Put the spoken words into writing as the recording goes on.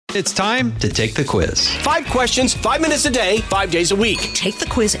It's time to take the quiz. 5 questions, 5 minutes a day, 5 days a week. Take the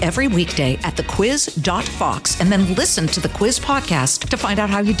quiz every weekday at thequiz.fox and then listen to the quiz podcast to find out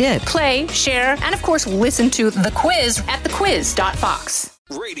how you did. Play, share, and of course, listen to The Quiz at thequiz.fox.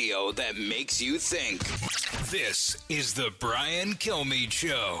 Radio that makes you think. This is the Brian Kilmeade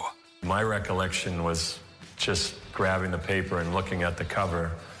Show. My recollection was just grabbing the paper and looking at the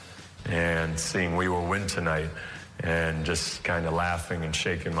cover and seeing We Will Win Tonight and just kind of laughing and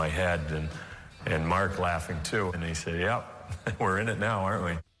shaking my head and Mark laughing too. And he said, yep, we're in it now,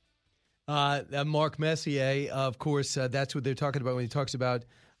 aren't we? Mark Messier, of course, that's what they're talking about when he talks about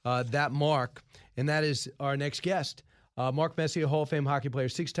that Mark. And that is our next guest. Mark Messier, Hall of Fame hockey player,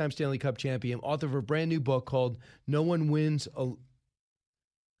 6-time Stanley Cup champion, author of a brand new book called No One Wins Alone.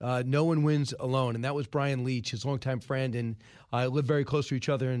 And that was Brian Leetch, his longtime friend, and lived very close to each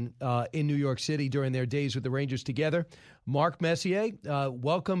other in New York City during their days with the Rangers together. Mark Messier,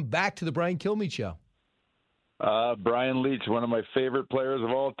 welcome back to the Brian Kilmeade Show. Brian Leetch, one of my favorite players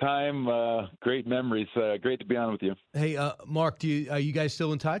of all time. Great memories. Great to be on with you. Hey, Mark, are you guys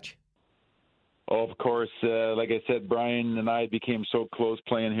still in touch? Oh, of course. Like I said, Brian and I became so close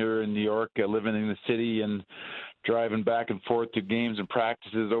playing here in New York, living in the city and driving back and forth to games and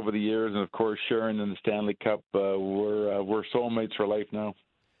practices over the years, and of course sharing in the Stanley Cup. We're soulmates for life now.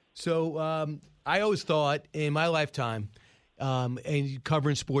 So I always thought in my lifetime, and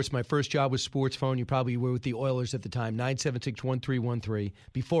covering sports, my first job was Sports Phone. You probably were with the Oilers at the time, 976-1313,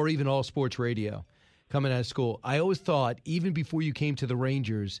 before even All Sports Radio, coming out of school. I always thought, even before you came to the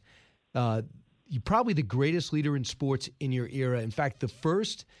Rangers, you're probably the greatest leader in sports in your era. In fact, the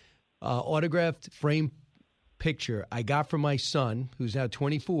first autographed frame picture I got from my son, who's now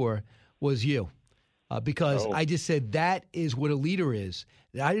 24, was you. Because I just said, that is what a leader is.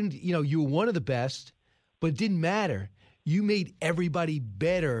 I didn't, you were one of the best, but it didn't matter. You made everybody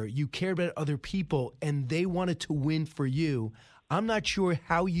better. You cared about other people, and they wanted to win for you. I'm not sure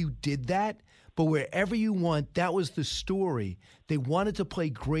how you did that, but wherever you went, that was the story. They wanted to play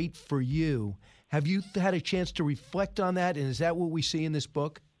great for you. Have you had a chance to reflect on that, and is that what we see in this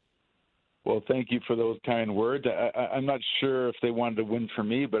book? Well, thank you for those kind words. I'm not sure if they wanted to win for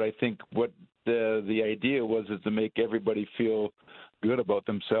me, but I think what the idea was is to make everybody feel good about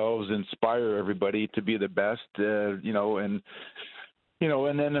themselves, inspire everybody to be the best, and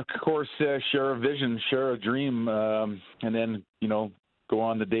then of course share a vision, share a dream, and then go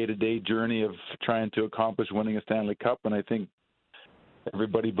on the day-to-day journey of trying to accomplish winning a Stanley Cup. And I think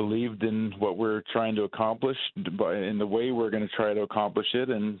everybody believed in what we're trying to accomplish, in the way we're going to try to accomplish it,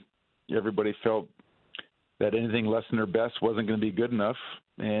 and everybody felt that anything less than their best wasn't going to be good enough,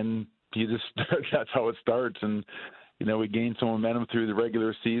 and that's how it starts. And we gained some momentum through the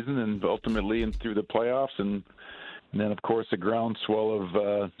regular season and ultimately and through the playoffs, and then of course the groundswell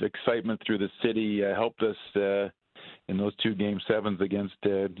of excitement through the city helped us in those 2 Game 7s against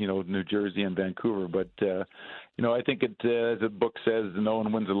New Jersey and Vancouver. But I think it, as the book says, no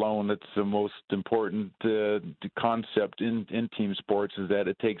one wins alone. It's the most important concept in team sports, is that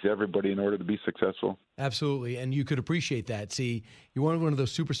it takes everybody in order to be successful. Absolutely, and you could appreciate that. See, you weren't one of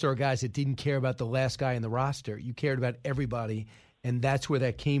those superstar guys that didn't care about the last guy in the roster. You cared about everybody, and that's where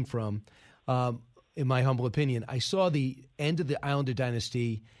that came from, in my humble opinion. I saw the end of the Islander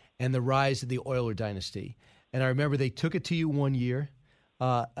dynasty and the rise of the Oiler dynasty. And I remember they took it to you one year.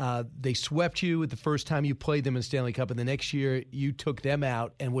 They swept you at the first time you played them in Stanley Cup, and the next year you took them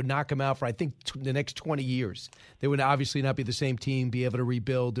out and would knock them out for, I think, the next 20 years. They would obviously not be the same team, be able to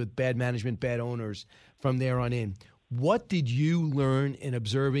rebuild with bad management, bad owners from there on in. What did you learn in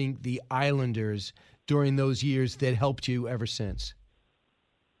observing the Islanders during those years that helped you ever since?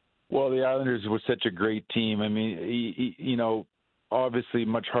 Well, the Islanders were such a great team. I mean, obviously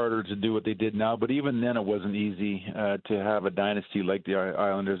much harder to do what they did now, but even then it wasn't easy to have a dynasty like the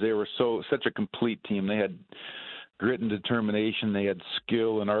Islanders. They were such a complete team. They had grit and determination. They had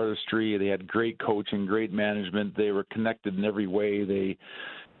skill and artistry. They had great coaching, great management. They were connected in every way. They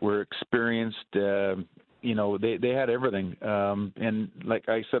were experienced. They had everything. And like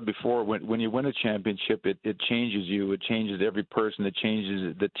I said before, when you win a championship, it changes you. It changes every person. It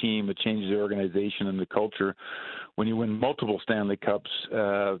changes the team. It changes the organization and the culture. When you win multiple Stanley Cups,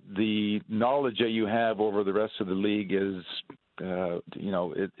 the knowledge that you have over the rest of the league is,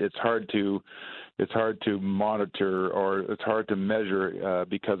 it's hard to monitor, or it's hard to measure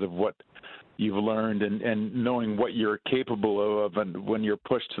because of what you've learned and knowing what you're capable of, and when you're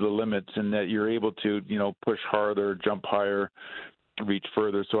pushed to the limits, and that you're able to, push harder, jump higher, reach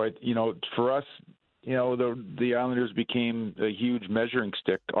further. So for us, the Islanders became a huge measuring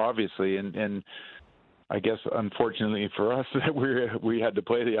stick, obviously, and I guess unfortunately for us, we had to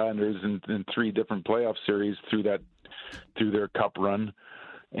play the Islanders in 3 different playoff series through their Cup run,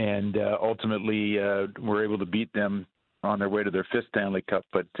 and ultimately we're able to beat them on their way to their 5th Stanley Cup.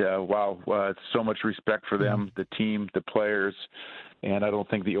 But so much respect for them, the team, the players, and I don't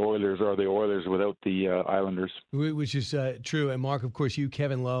think the Oilers are the Oilers without the Islanders. Which is true. And Mark, of course, you,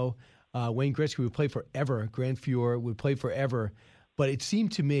 Kevin Lowe, Wayne Gretzky would play forever. Grant Fuhr would play forever. But it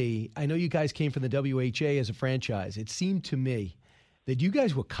seemed to me, I know you guys came from the WHA as a franchise. It seemed to me that you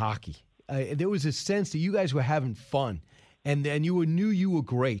guys were cocky. There was a sense that you guys were having fun, and you knew you were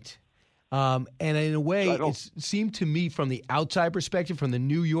great. And in a way, it seemed to me from the outside perspective, from the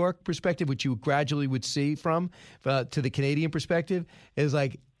New York perspective, which you gradually would see to the Canadian perspective, is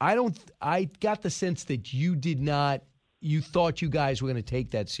like, I got the sense that you thought you guys were going to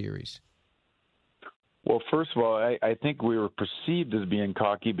take that series. Well, first of all, I think we were perceived as being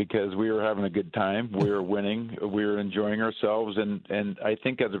cocky because we were having a good time. We were winning. We were enjoying ourselves. And I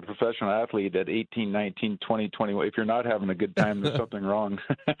think as a professional athlete at 18, 19, 20, 21, if you're not having a good time, there's something wrong.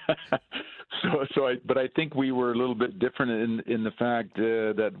 But I think we were a little bit different in the fact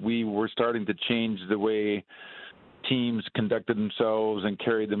that we were starting to change the way teams conducted themselves and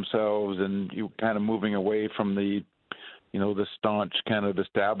carried themselves, and you kind of moving away from the staunch kind of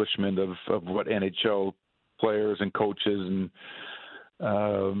establishment of what NHL players and coaches and,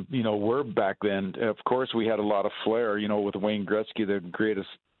 were back then. Of course, we had a lot of flair, with Wayne Gretzky, the greatest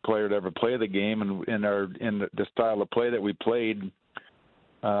player to ever play the game. And the style of play that we played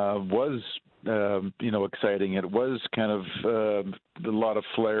was, exciting. It was kind of a lot of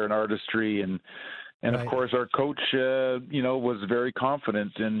flair and artistry. And right. Of course, our coach, was very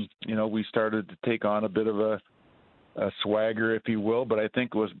confident. And, we started to take on a bit of a swagger, if you will, but I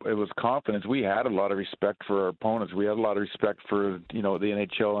think it was confidence. We had a lot of respect for our opponents. We had a lot of respect for the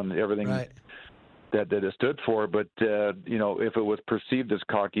NHL and everything that it stood for. But if it was perceived as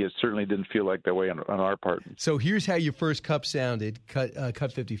cocky, it certainly didn't feel like that way on our part. So here's how your first cup sounded. Cut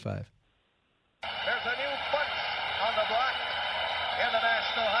 55. There's a new bunch on the block in the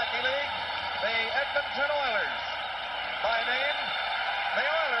National Hockey League. The Edmonton Oilers, by name, the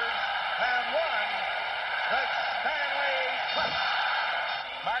Oilers have won the Stanley Cup.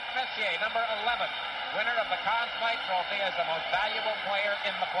 Mark Messier, number 11, winner of the Conn Smythe Trophy as the most valuable player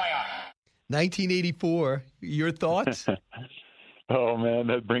in the playoffs. 1984, your thoughts? Oh, man,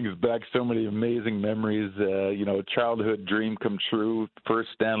 that brings back so many amazing memories. Childhood dream come true. First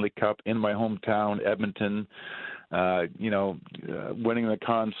Stanley Cup in my hometown, Edmonton. Winning the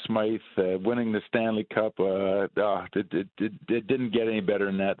Conn Smythe, winning the Stanley Cup. It didn't get any better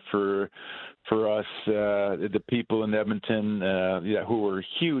than that for us. The people in Edmonton, who were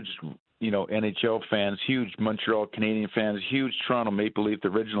huge, NHL fans, huge Montreal Canadian fans, huge Toronto Maple Leaf, the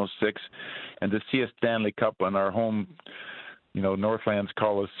original 6, and to see a Stanley Cup on our home, Northlands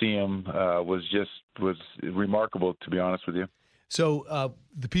Coliseum was remarkable, to be honest with you. So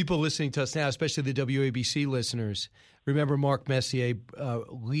the people listening to us now, especially the WABC listeners, remember Mark Messier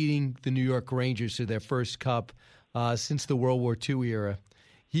leading the New York Rangers to their first cup since the World War II era.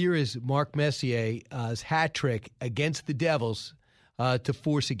 Here is Mark Messier's hat trick against the Devils to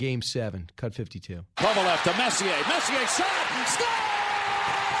force a Game 7. Cut 52. Kovalev to Messier. Messier shot! Score!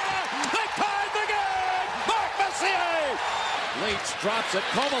 They tied the game! Mark Messier! Leach drops it.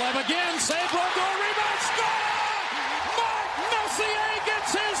 Kovalev again. Save Brodeur. Rebound. Score! Mark Messier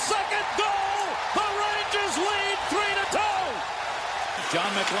gets his second goal. The Rangers lead 3-2.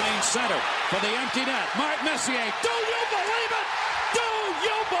 John McLean center for the empty net. Mark Messier. Do you believe it? Do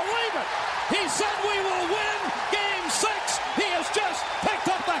you believe it? He said we will win Game 6. He has just picked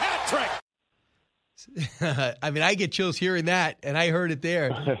up the hat trick. I mean, I get chills hearing that, and I heard it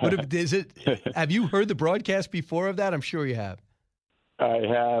there. Have you heard the broadcast before of that? I'm sure you have. I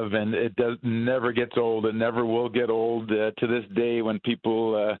have, and it never gets old. It never will get old. To this day, when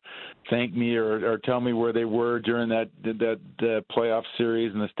people thank me or tell me where they were during that playoff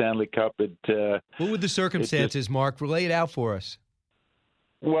series in the Stanley Cup, what were the circumstances, Mark? Relay it out for us.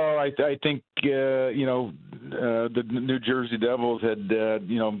 Well, I think the New Jersey Devils had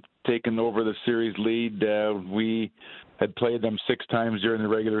taken over the series lead. We had played them 6 times during the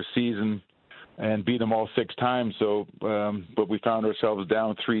regular season and beat them all 6 times. So, but we found ourselves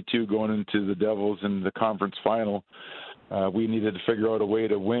down 3-2 going into the Devils in the conference final. We needed to figure out a way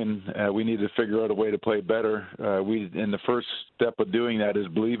to win. We needed to figure out a way to play better. And the first step of doing that is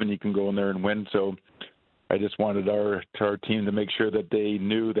believing you can go in there and win. So I just wanted our team to make sure that they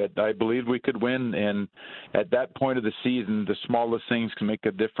knew that I believed we could win. And at that point of the season, the smallest things can make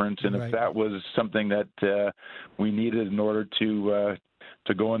a difference. And if that was something that we needed in order to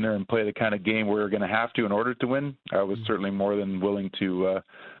to go in there and play the kind of game we were going to have to in order to win, I was certainly more than willing to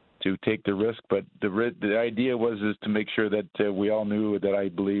take the risk. But the idea was to make sure that we all knew that I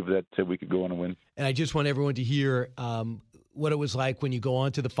believe that we could go on and win. And I just want everyone to hear what it was like when you go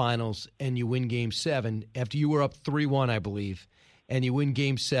on to the finals and you win Game 7 after you were up 3-1, I believe, and you win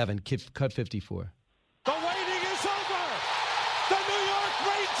Game 7, cut 54. The waiting is over. The New York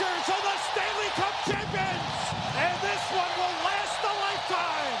Rangers are the Stanley Cup champions, and this one will last a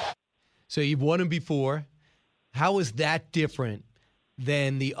lifetime. So you've won them before. How is that different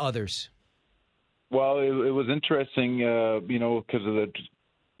than the others? Well, it was interesting, because of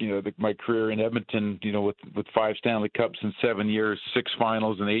my career in Edmonton, with 5 Stanley Cups in 7 years, 6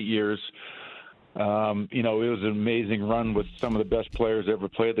 finals in 8 years. It was an amazing run with some of the best players that ever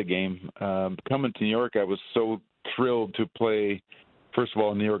played the game. Coming to New York, I was so thrilled to play, first of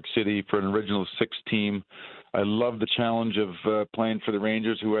all, in New York City for an original 6 team. I loved the challenge of playing for the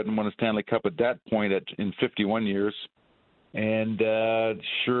Rangers, who hadn't won a Stanley Cup at that point in 51 years. And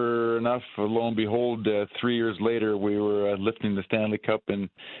sure enough, lo and behold, 3 years later, we were lifting the Stanley Cup in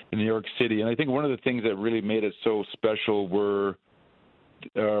New York City. And I think one of the things that really made it so special were,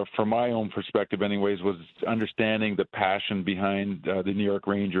 from my own perspective anyways, was understanding the passion behind the New York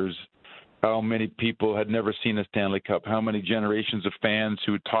Rangers, how many people had never seen a Stanley Cup, how many generations of fans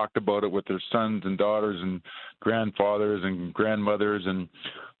who talked about it with their sons and daughters and grandfathers and grandmothers.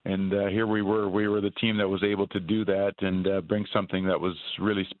 And here we were the team that was able to do that and bring something that was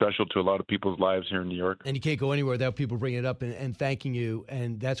really special to a lot of people's lives here in New York. And you can't go anywhere without people bringing it up and thanking you,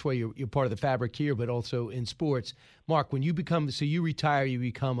 and that's why you're part of the fabric here, but also in sports. Mark, when you retire, you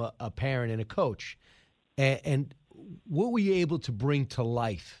become a parent and a coach. And what were you able to bring to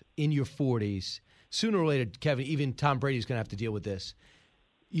life in your 40s? Sooner or later, Kevin, even Tom Brady's going to have to deal with this.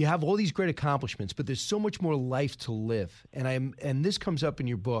 You have all these great accomplishments, but there's so much more life to live. And this comes up in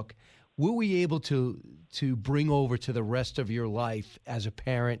your book. What were you able to bring over to the rest of your life as a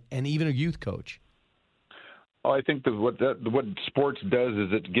parent and even a youth coach? Oh, I think what sports does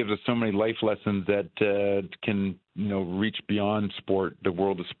is it gives us so many life lessons that can reach beyond sport, the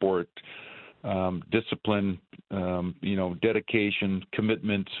world of sport. Discipline, dedication,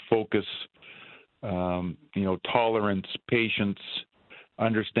 commitment, focus, tolerance, patience,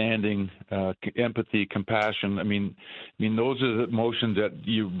 understanding, empathy, compassion. I mean, those are the emotions that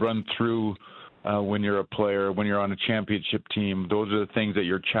you run through when you're a player, when you're on a championship team. Those are the things that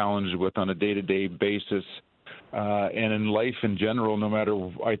you're challenged with on a day-to-day basis. And in life in general, no matter,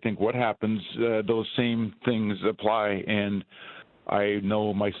 I think, what happens, those same things apply. And I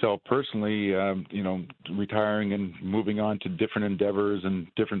know myself personally, retiring and moving on to different endeavors and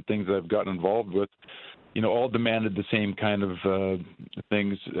different things that I've gotten involved with, all demanded the same kind of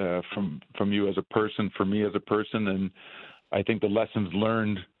things from you as a person, for me as a person. And I think the lessons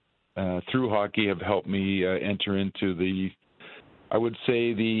learned through hockey have helped me enter into the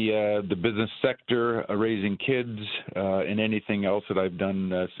business sector, raising kids, and anything else that I've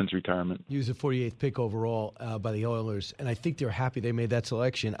done since retirement. He was the 48th pick overall by the Oilers, and I think they're happy they made that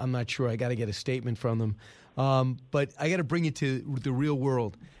selection. I'm not sure. I got to get a statement from them. But I got to bring it to the real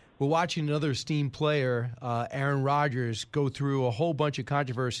world. We're watching another esteemed player, Aaron Rodgers, go through a whole bunch of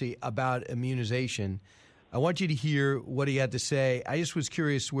controversy about immunization. I want you to hear what he had to say. I just was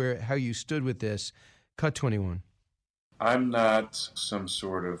curious how you stood with this. Cut 21. I'm not some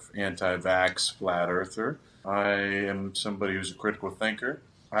sort of anti-vax flat earther. I am somebody who's a critical thinker.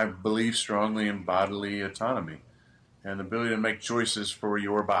 I believe strongly in bodily autonomy and the ability to make choices for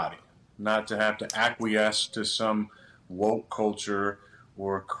your body, not to have to acquiesce to some woke culture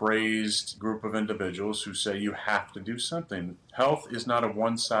or crazed group of individuals who say you have to do something. Health is not a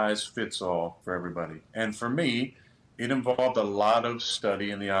one-size-fits-all for everybody. And for me, it involved a lot of study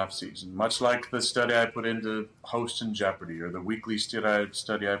in the off-season, much like the study I put into hosting Jeopardy or the weekly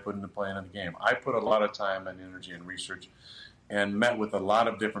study I put into playing in the game. I put a lot of time and energy and research and met with a lot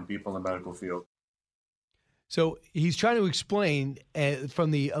of different people in the medical field. So he's trying to explain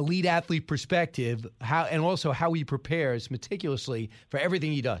from the elite athlete perspective how he prepares meticulously for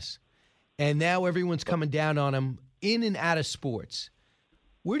everything he does. And now everyone's coming down on him in and out of sports.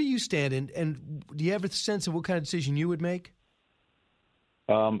 Where do you stand, and do you have a sense of what kind of decision you would make?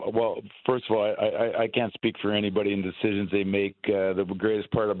 Well, first of all, I can't speak for anybody in decisions they make. The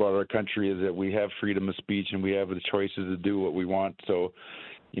greatest part about our country is that we have freedom of speech and we have the choices to do what we want. So,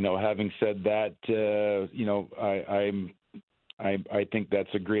 having said that, I think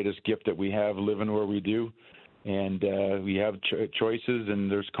that's the greatest gift that we have, living where we do. And we have choices,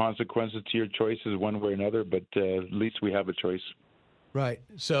 and there's consequences to your choices one way or another, but at least we have a choice. Right.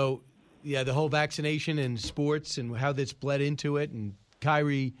 So, yeah, the whole vaccination and sports and how that's bled into it and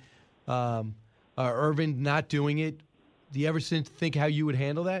Kyrie Irving not doing it, do you ever think how you would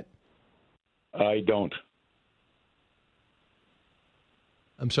handle that? I don't.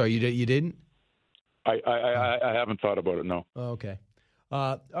 I'm sorry, you didn't? I haven't thought about it, no. Okay.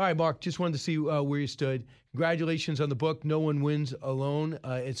 All right, Mark, just wanted to see where you stood. Congratulations on the book, No One Wins Alone.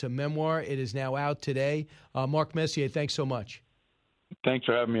 It's a memoir. It is now out today. Mark Messier, thanks so much. Thanks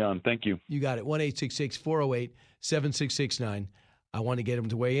for having me on. Thank you. You got it. 1-866-408-7669. I want to get him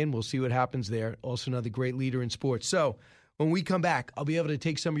to weigh in. We'll see what happens there. Also another great leader in sports. So when we come back, I'll be able to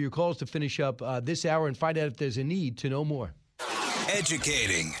take some of your calls to finish up this hour and find out if there's a need to know more.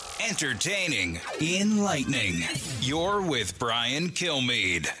 Educating, entertaining, enlightening. You're with Brian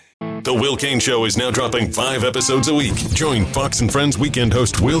Kilmeade. The Will Cain Show is now dropping 5 episodes a week. Join Fox & Friends weekend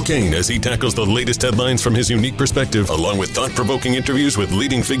host Will Cain as he tackles the latest headlines from his unique perspective, along with thought-provoking interviews with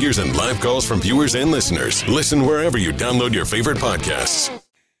leading figures and live calls from viewers and listeners. Listen wherever you download your favorite podcasts.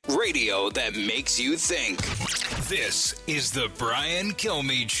 Radio that makes you think. This is the Brian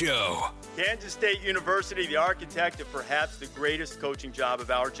Kilmeade Show. Kansas State University, the architect of perhaps the greatest coaching job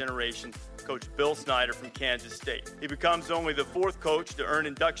of our generation, Coach Bill Snyder from Kansas State. He becomes only the 4th coach to earn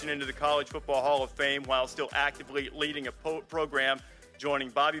induction into the College Football Hall of Fame while still actively leading a program, joining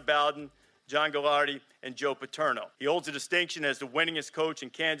Bobby Bowden, John Gallardi, and Joe Paterno. He holds a distinction as the winningest coach in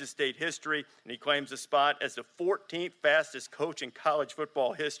Kansas State history, and he claims a spot as the 14th fastest coach in college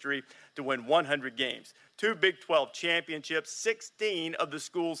football history to win 100 games. 2 Big 12 championships, 16 of the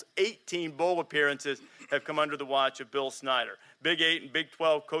school's 18 bowl appearances have come under the watch of Bill Snyder. Big 8 and Big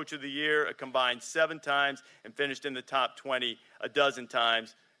 12 Coach of the Year, a combined 7 times, and finished in the top 20 a dozen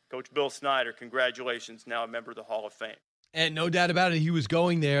times. Coach Bill Snyder, congratulations, now a member of the Hall of Fame. And no doubt about it, he was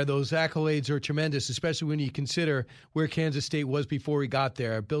going there. Those accolades are tremendous, especially when you consider where Kansas State was before he got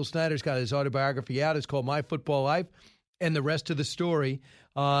there. Bill Snyder's got his autobiography out. It's called My Football Life, and the rest of the story.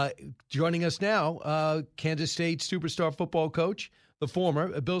 Joining us now, Kansas State superstar football coach, the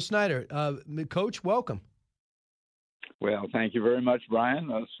former Bill Snyder. Coach, welcome. Well, thank you very much, Brian.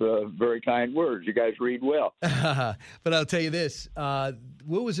 That's very kind words. You guys read well. But I'll tell you this.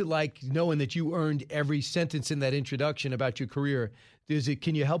 What was it like knowing that you earned every sentence in that introduction about your career?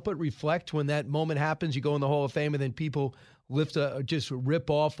 Can you help but reflect when that moment happens, you go in the Hall of Fame, and then people just rip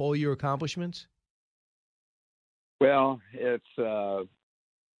off all your accomplishments? Well, it's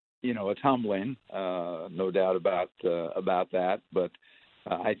humbling, no doubt about that. But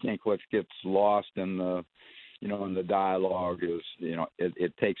I think what gets lost in the dialogue is,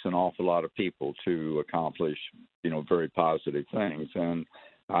 it takes an awful lot of people to accomplish, very positive things. And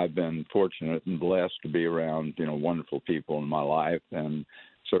I've been fortunate and blessed to be around, wonderful people in my life, and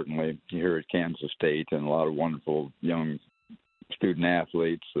certainly here at Kansas State, and a lot of wonderful young student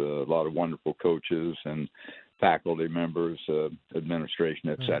athletes, a lot of wonderful coaches and faculty members, administration,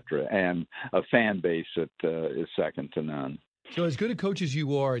 et cetera, and a fan base that is second to none. So as good a coach as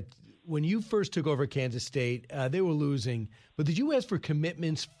you are, when you first took over Kansas State, they were losing. But did you ask for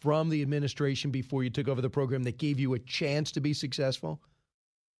commitments from the administration before you took over the program that gave you a chance to be successful?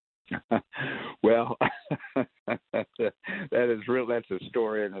 Well, that's a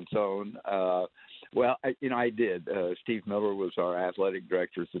story in its own. Well, I did. Steve Miller was our athletic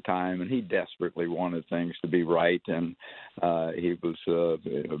director at the time, and he desperately wanted things to be right. And he was a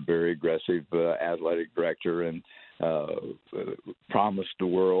very aggressive athletic director, and promised the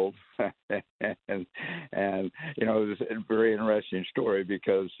world. and it was a very interesting story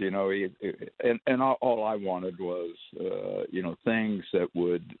because, all I wanted was, things that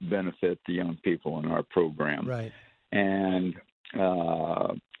would benefit the young people in our program. Right. And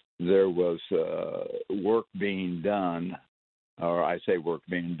there was work being done, or I say work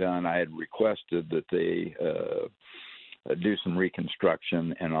being done. I had requested that they do some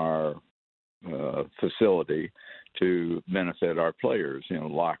reconstruction in our facility to benefit our players,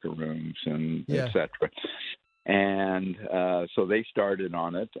 locker rooms and et cetera. And so they started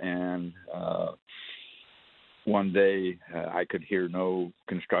on it, and one day I could hear no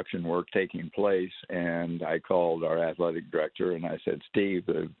construction work taking place, and I called our athletic director and I said, Steve,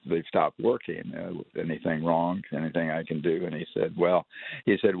 they've stopped working. Anything wrong? Anything I can do? And he said,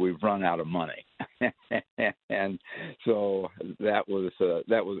 we've run out of money. And so that was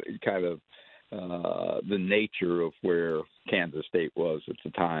kind of the nature of where Kansas State was at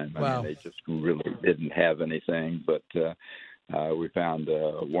the time. Wow. I mean, they just really didn't have anything, but we found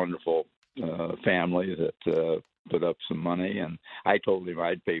a wonderful family that put up some money, and I told him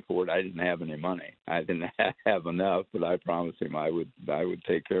I'd pay for it. I didn't have any money. I didn't have enough, but I promised him I would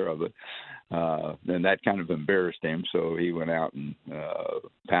take care of it. And that kind of embarrassed him, so he went out and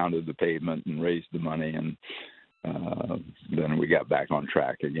pounded the pavement and raised the money, and then we got back on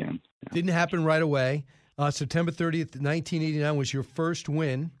track again. Didn't happen right away. September 30th, 1989 was your first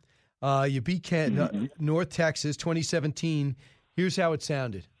win. You beat North Texas 2017. Here's how it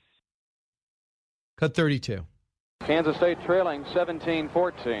sounded. Cut 32. Kansas State trailing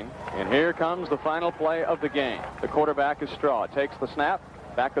 17-14. And here comes the final play of the game. The quarterback is Straw. Takes the snap.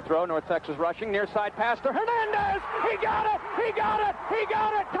 Back to throw. North Texas rushing. Near side pass to Hernandez. He got it. He got it. He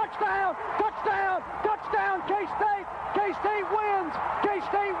got it. Touchdown. Touchdown. Touchdown. K-State. K-State wins.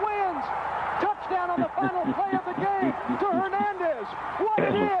 K-State wins. Touchdown on the final play of the game to Hernandez. What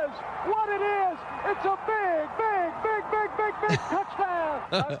it is. What it is. It's a big touchdown.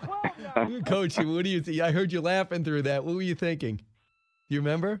 Coach, what do you think? I heard you laughing through that. What were you thinking? Do you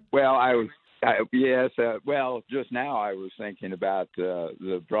remember? Well, yes. Well, just now I was thinking about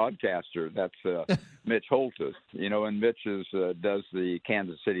the broadcaster. That's Mitch Holthus. And Mitch does the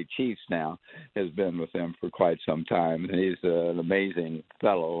Kansas City Chiefs now. Has been with them for quite some time, and he's an amazing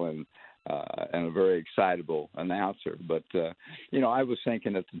fellow and a very excitable announcer. But I was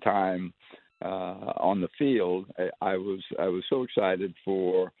thinking at the time on the field, I was so excited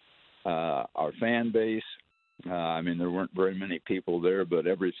for our fan base. There weren't very many people there, but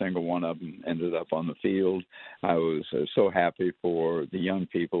every single one of them ended up on the field. I was so happy for the young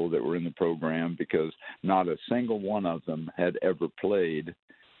people that were in the program because not a single one of them had ever played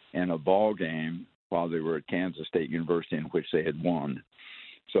in a ball game while they were at Kansas State University in which they had won.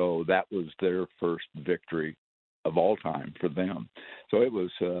 So that was their first victory of all time for them. So it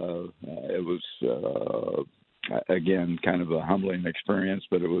was again, kind of a humbling experience,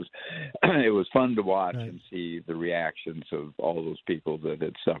 but it was fun to watch and see the reactions of all those people that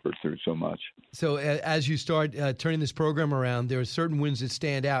had suffered through so much. So as you start turning this program around, there are certain wins that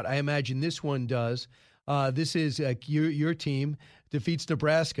stand out. I imagine this one does. This is your team defeats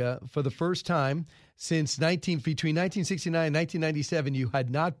Nebraska for the first time since between 1969 and 1997. You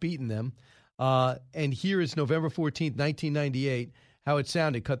had not beaten them. And here is November 14th, 1998. How it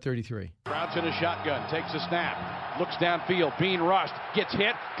sounded, cut 33. Crouch in a shotgun, takes a snap, looks downfield, being rushed, gets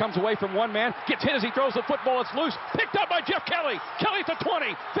hit, comes away from one man, gets hit as he throws the football, it's loose, picked up by Jeff Kelly. Kelly to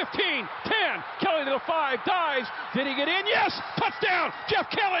 20, 15, 10, Kelly to the 5, dives. Did he get in? Yes! Touchdown!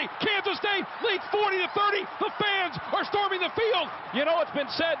 Jeff Kelly, Kansas State leads 40-30. The fans are storming the field. It's been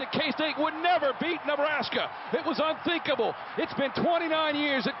said that K-State would never beat Nebraska. It was unthinkable. It's been 29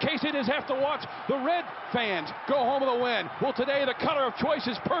 years that K-State has have to watch the Red fans go home with a win. Well, today the color of choice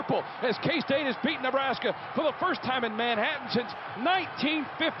is purple as K-State has beaten Nebraska for the first time in Manhattan since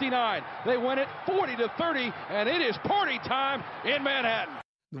 1959. They win it 40-30, and it is party time in Manhattan.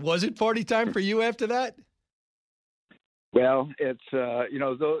 Was it party time for you after that? Well, it's it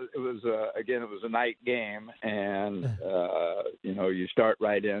was a night game, and you start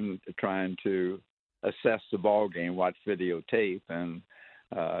right in trying to assess the ball game, watch videotape, and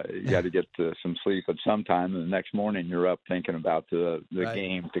you got to get some sleep at some time, and the next morning you're up thinking about the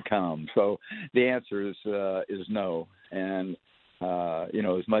game to come. So the answer is no, and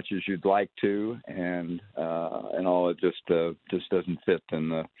as much as you'd like to, and all, it just doesn't fit in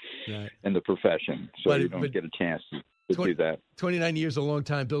the profession. So you don't get a chance to do that. 29 years, a long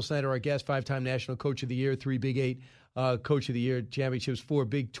time. Bill Snyder, our guest, 5-time National Coach of the Year, 3 Big 8 Coach of the Year championships, 4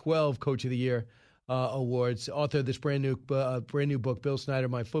 Big 12 Coach of the Year awards. Author of this brand new book, Bill Snyder,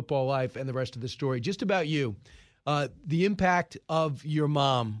 My Football Life, and the Rest of the Story. Just about you, the impact of your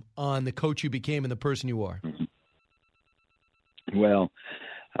mom on the coach you became and the person you are. Well,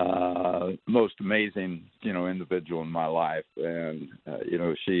 most amazing, individual in my life, and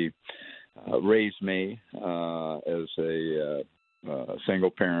she raised me as a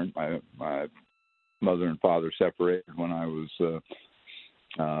single parent. My mother and father separated when I was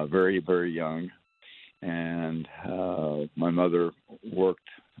very, very young. And my mother worked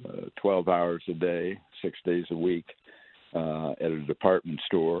 12 hours a day, 6 days a week at a department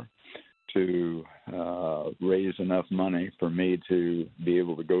store to raise enough money for me to be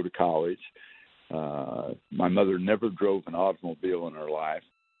able to go to college. My mother never drove an automobile in her life,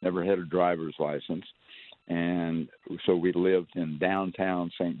 never had a driver's license. And so we lived in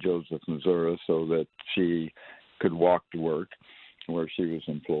downtown St. Joseph, Missouri, so that she could walk to work where she was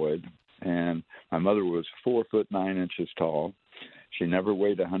employed. And my mother was 4 foot 9 inches tall. She never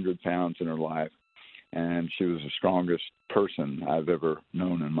weighed 100 pounds in her life. And she was the strongest person I've ever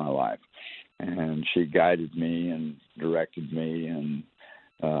known in my life. And she guided me and directed me and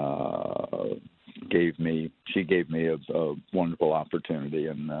gave me a wonderful opportunity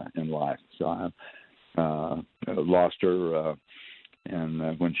in life. So I lost her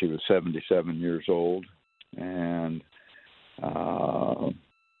and when she was 77 years old. And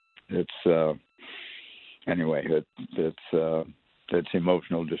anyway, it's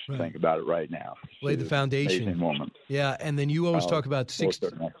emotional just to think about it right now. Lay the foundation. Amazing woman. Yeah, and then you always talk about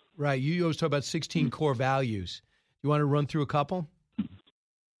 16. Right, you always talk about 16 core values. You want to run through a couple?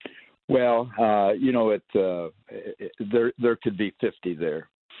 Well, there could be 50 there.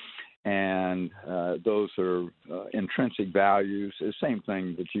 And those are intrinsic values, the same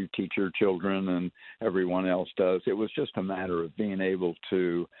thing that you teach your children and everyone else does. It was just a matter of being able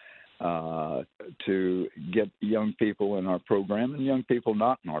to get young people in our program and young people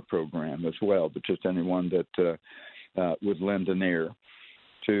not in our program as well, but just anyone that would lend an ear,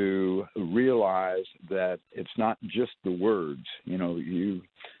 to realize that it's not just the words. You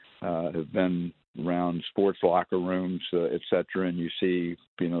have been around sports locker rooms, et cetera, and you see,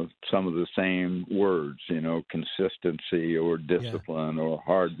 some of the same words, consistency or discipline or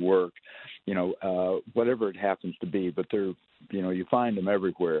hard work, whatever it happens to be. But they're, you find them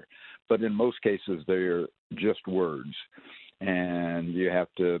everywhere. But in most cases, they're just words. And you have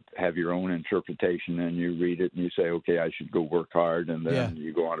to have your own interpretation, and you read it and you say, okay, I should go work hard, and then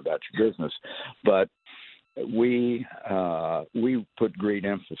you go on about your business. But we put great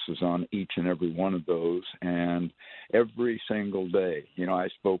emphasis on each and every one of those, and every single day, I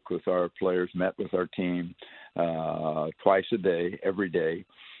spoke with our players, met with our team twice a day, every day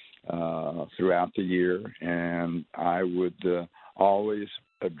throughout the year, and I would always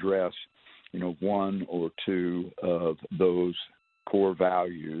address one or two of those core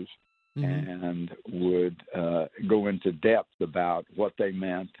values, and would go into depth about what they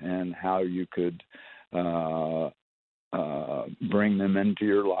meant and how you could bring them into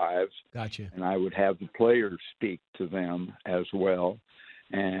your lives. Gotcha. And I would have the players speak to them as well.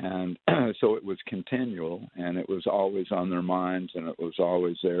 And so it was continual, and it was always on their minds, and it was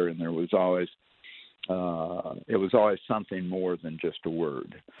always there, and there was always something more than just a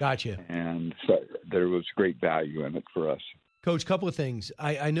word. Gotcha. And so there was great value in it for us. Coach, couple of things.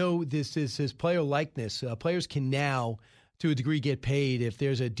 I know this is player likeness. Players can now, to a degree, get paid if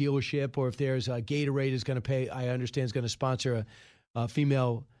there's a dealership or if there's a Gatorade is going to pay. I understand is going to sponsor a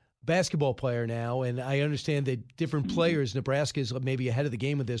female basketball player now, and I understand that different players, Nebraska is maybe ahead of the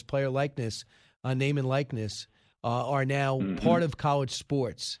game with this player likeness, name and likeness, are now part of college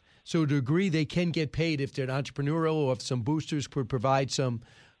sports. So to a degree, they can get paid if they're entrepreneurial or if some boosters could provide some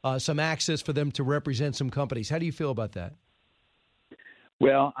access for them to represent some companies. How do you feel about that?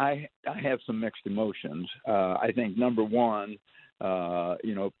 Well, I have some mixed emotions. I think, number one,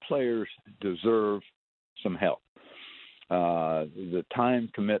 players deserve some help. The time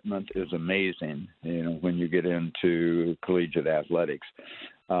commitment is amazing, when you get into collegiate athletics.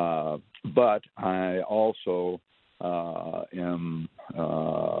 But I also am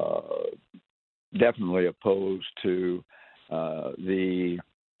definitely opposed to the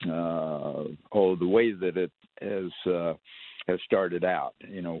way that it has started out,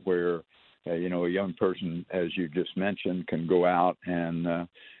 where a young person, as you just mentioned, can go out and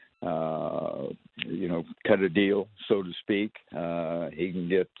cut a deal, so to speak. He can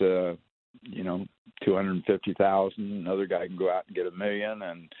get $250,000. Another guy can go out and get $1 million,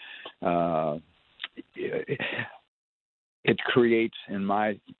 and it creates, in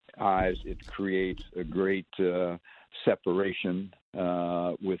my eyes, a great separation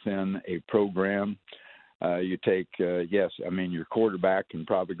within a program. You take, your quarterback can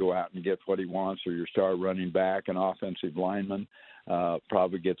probably go out and get what he wants, or your star running back, an offensive lineman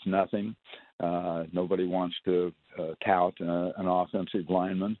probably gets nothing. Nobody wants to tout an offensive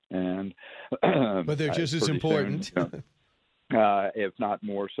lineman, and but they're just as important, soon, if not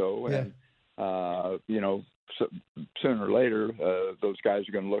more so. Yeah. And so sooner or later, those guys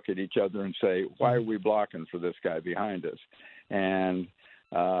are going to look at each other and say, "Why are we blocking for this guy behind us?" And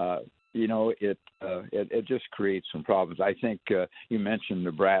it just creates some problems. I think you mentioned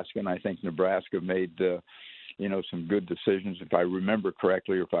Nebraska, and I think Nebraska made some good decisions. If I remember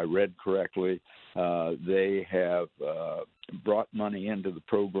correctly, or if I read correctly, they have brought money into the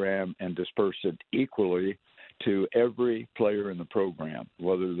program and dispersed it equally to every player in the program,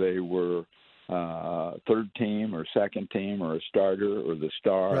 whether they were third team or second team or a starter or the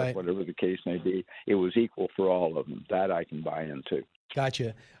star, right, whatever the case may be. It was equal for all of them. That I can buy into.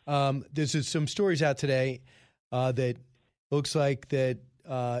 Gotcha. There's some stories out today that looks like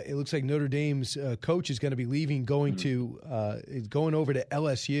Notre Dame's coach is going to be leaving, going over to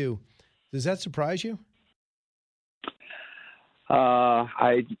LSU. Does that surprise you?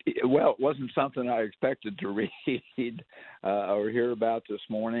 It wasn't something I expected to read or hear about this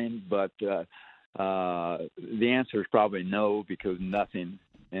morning, but the answer is probably no, because nothing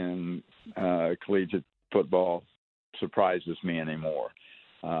in collegiate football surprises me anymore.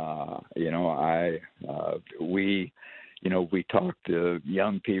 We talk to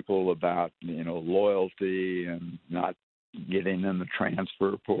young people about, loyalty and not getting in the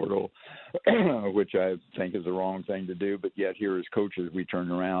transfer portal, which I think is the wrong thing to do. But yet here as coaches, we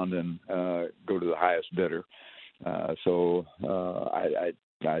turn around and go to the highest bidder. So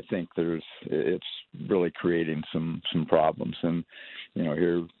I think it's really creating some problems. And,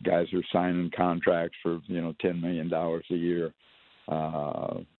 here guys are signing contracts for, $10 million a year.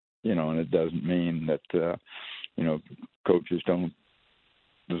 And it doesn't mean that, coaches don't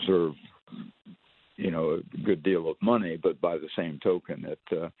deserve, a good deal of money, but by the same token, it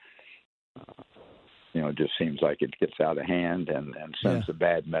just seems like it gets out of hand and sends a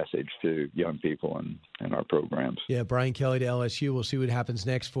bad message to young people in our programs. Yeah, Brian Kelly to LSU. We'll see what happens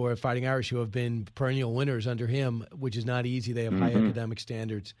next for Fighting Irish, who have been perennial winners under him, which is not easy. They have high academic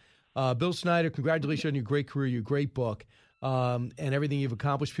standards. Bill Snyder, congratulations on your great career, your great book, and everything you've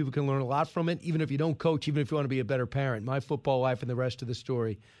accomplished. People can learn a lot from it, even if you don't coach, even if you want to be a better parent. My Football Life and the rest of the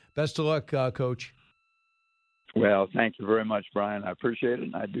story. Best of luck, Coach. Well, thank you very much, Brian. I appreciate it.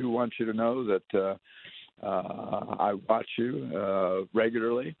 And I do want you to know that I watch you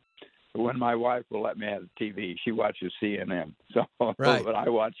regularly. When my wife will let me have the TV, she watches CNN. So, right. But I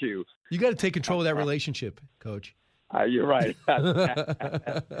watch you. You got to take control of that relationship, Coach. You're right.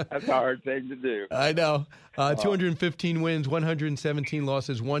 That's a hard thing to do. I know. 215 wins, 117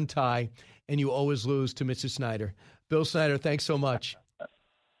 losses, 1 tie, and you always lose to Mr. Snyder. Bill Snyder, thanks so much.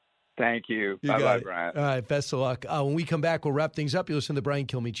 Thank you. Bye-bye, Brian. All right, best of luck. When we come back, we'll wrap things up. You listen to the Brian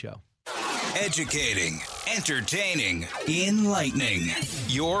Kilmeade Show. Educating, entertaining, enlightening.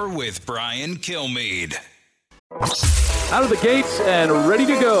 You're with Brian Kilmeade. Out of the gates and ready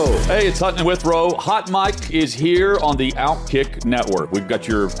to go. Hey, it's Hutton and Withrow. Hot Mike is here on the Outkick Network. We've got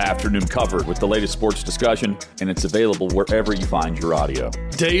your afternoon covered with the latest sports discussion, and it's available wherever you find your audio.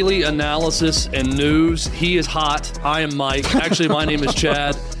 Daily analysis and news. He is hot. I am Mike. Actually, my name is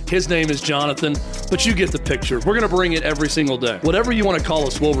Chad. His name is Jonathan, but you get the picture. We're going to bring it every single day. Whatever you want to call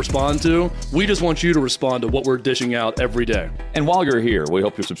us, we'll respond to. We just want you to respond to what we're dishing out every day. And while you're here, we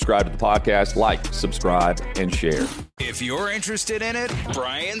hope you subscribe to the podcast, like, subscribe, and share. If you're interested in it,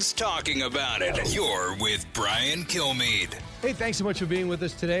 Brian's talking about it. You're with Brian Kilmeade. Hey, thanks so much for being with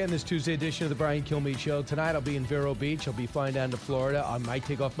us today on this Tuesday edition of the Brian Kilmeade Show. Tonight I'll be in Vero Beach. I'll be flying down to Florida. I might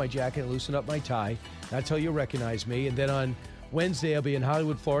take off my jacket and loosen up my tie. That's how you'll recognize me. And then on Wednesday, I'll be in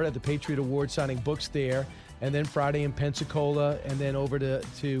Hollywood, Florida at the Patriot Award signing books there. And then Friday in Pensacola, and then over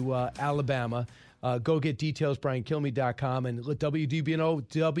to Alabama. Go get details, BrianKilmeade.com. And let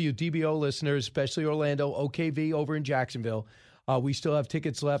WDBO listeners, especially Orlando, OKV over in Jacksonville, we still have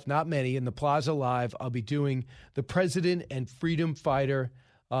tickets left, not many, in the Plaza Live. I'll be doing the President and Freedom Fighter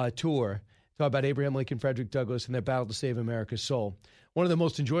tour. Talk about Abraham Lincoln, Frederick Douglass, and their battle to save America's soul. One of the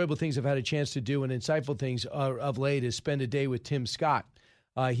most enjoyable things I've had a chance to do and insightful things of late is spend a day with Tim Scott.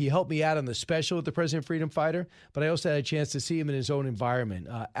 He helped me out on the special with the President Freedom Fighter, but I also had a chance to see him in his own environment,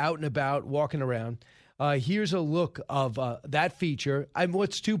 out and about, walking around. Here's a look of that feature.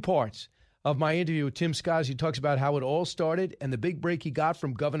 What's 2 parts of my interview with Tim Scott as he talks about how it all started and the big break he got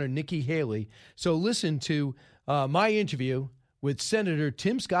from Governor Nikki Haley. So listen to my interview with Senator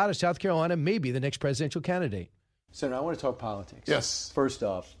Tim Scott of South Carolina, maybe the next presidential candidate. Senator, I want to talk politics. Yes. First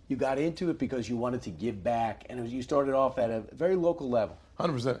off, you got into it because you wanted to give back, and you started off at a very local level.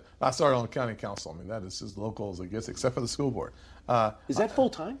 100%. I started on county council. I mean, that is as local as it gets, except for the school board. Is that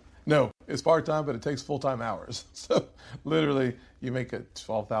full-time? No, it's part-time, but it takes full-time hours. So literally, you make it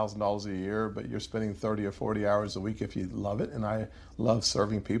 $12,000 a year, but you're spending 30 or 40 hours a week if you love it. And I love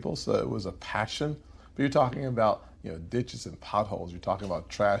serving people, so it was a passion. But you're talking about ditches and potholes. You're talking about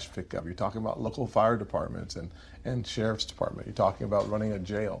trash pickup. You're talking about local fire departments and sheriff's department. You're talking about running a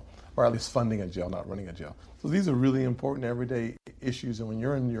jail, or at least funding a jail, not running a jail. So these are really important everyday issues. And when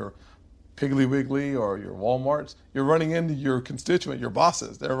you're in your Piggly Wiggly or your Walmarts, you're running into your constituent, your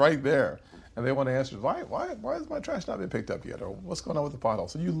bosses. They're right there. And they want to answer, why has my trash not been picked up yet? Or what's going on with the pothole?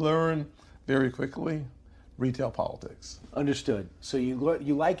 So you learn very quickly retail politics. Understood. So you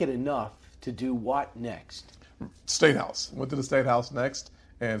like it enough to do what next? State House. Went to the State House next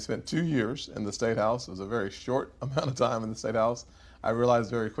and spent 2 years in the State House. It was a very short amount of time in the State House. I realized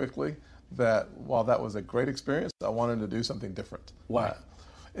very quickly that while that was a great experience, I wanted to do something different. Why?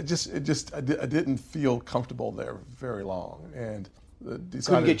 I didn't feel comfortable there very long, and decided.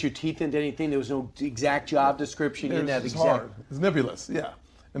 Couldn't get your teeth into anything. There was no exact job description. You didn't have exact. Hard. It's nebulous, yeah.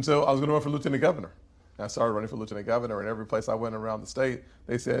 And so I was going to run for lieutenant governor. And I started running for lieutenant governor, and every place I went around the state,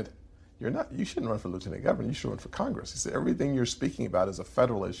 they said, you shouldn't run for lieutenant governor, you should run for Congress. He said, everything you're speaking about is a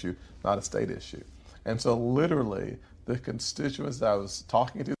federal issue, not a state issue. And so literally the constituents that I was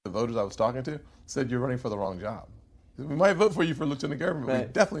talking to, the voters I was talking to, said you're running for the wrong job. We might vote for you for lieutenant governor, but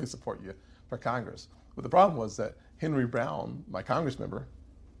we definitely support you for Congress. But the problem was that Henry Brown, my Congress member,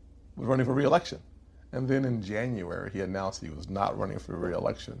 was running for re-election. And then in January, he announced he was not running for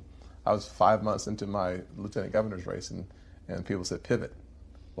re-election. I was 5 months into my lieutenant governor's race, and people said pivot.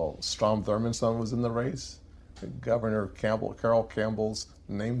 Well, Strom Thurmond's son was in the race. Governor Carol Campbell's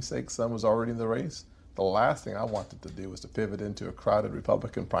namesake son was already in the race. The last thing I wanted to do was to pivot into a crowded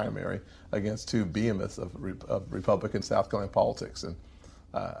Republican primary against two behemoths of Republican South Carolina politics. And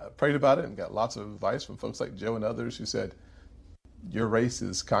prayed about it and got lots of advice from folks like Joe and others who said, your race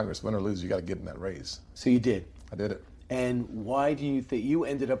is Congress, win or lose, you got to get in that race. So you did? I did it. And why do you think you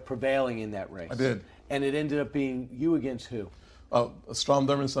ended up prevailing in that race? I did. And it ended up being you against who? Strom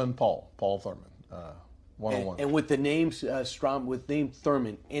Thurmond's son, Paul Thurmond, one-on-one. And with the name with name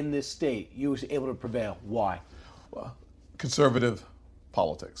Thurmond in this state, you was able to prevail. Why? Well, conservative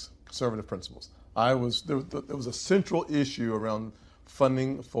politics, conservative principles. There was a central issue around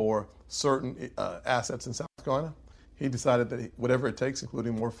funding for certain assets in South Carolina. He decided that whatever it takes,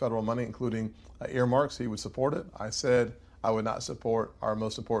 including more federal money, including earmarks, he would support it. I said I would not support our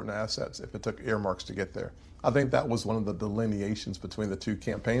most important assets if it took earmarks to get there. I think that was one of the delineations between the two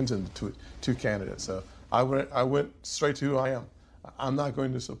campaigns and the two candidates. So I went straight to who I am. I'm not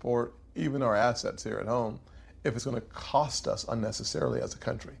going to support even our assets here at home if it's going to cost us unnecessarily as a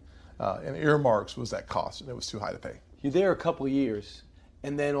country. And earmarks was that cost, and it was too high to pay. You're there a couple of years,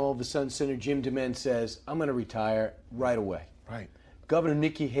 and then all of a sudden Senator Jim DeMint says, I'm going to retire right away. Right. Governor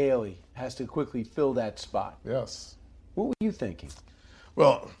Nikki Haley has to quickly fill that spot. Yes. What were you thinking?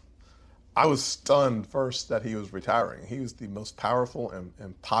 Well, I was stunned first that he was retiring. He was the most powerful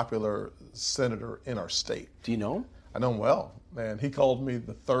and popular senator in our state. Do you know him? I know him well. And he called me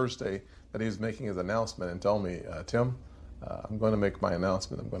the Thursday that he was making his announcement and told me, Tim, I'm going to make my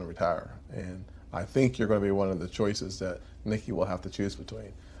announcement. I'm going to retire. And I think you're going to be one of the choices that Nikki will have to choose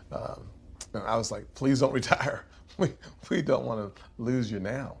between. And I was like, please don't retire. We don't want to lose you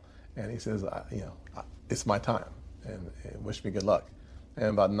now. And he says, it's my time, and wish me good luck. And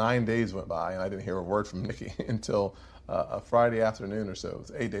about 9 days went by, and I didn't hear a word from Nikki until a Friday afternoon or so. It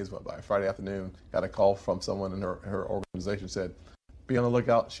was 8 days went by. Friday afternoon, got a call from someone in her organization, said, be on the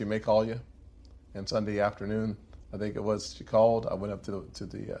lookout, she may call you. And Sunday afternoon, I think it was, she called. I went up to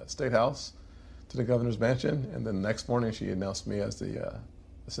the State House, to the governor's mansion, and then the next morning she announced me as the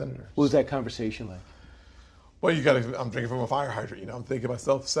senator. What was that conversation like? Well, I'm drinking from a fire hydrant. I'm thinking to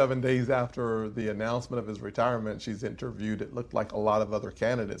myself, 7 days after the announcement of his retirement, she's interviewed, it looked like a lot of other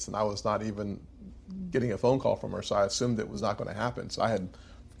candidates, and I was not even getting a phone call from her, so I assumed it was not going to happen. So I had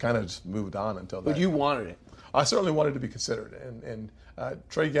kind of just moved on until that. But you wanted it. I certainly wanted to be considered. And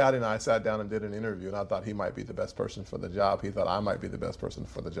Trey Gowdy and I sat down and did an interview, and I thought he might be the best person for the job. He thought I might be the best person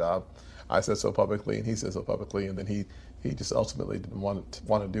for the job. I said so publicly, and he said so publicly, and then he just ultimately didn't want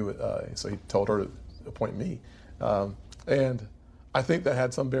to do it, so he told her to appoint me. And I think that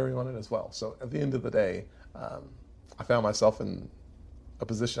had some bearing on it as well. So at the end of the day, I found myself in a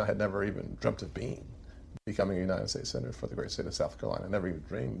position I had never even dreamt of being, becoming a United States Senator for the great state of South Carolina. I never even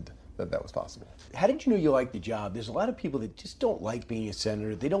dreamed that was possible. How did you know you liked the job? There's a lot of people that just don't like being a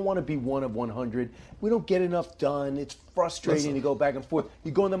senator. They don't want to be one of 100. We don't get enough done. It's frustrating to go back and forth. You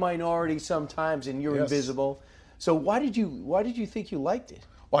go in the minority sometimes and you're invisible. So why did you think you liked it?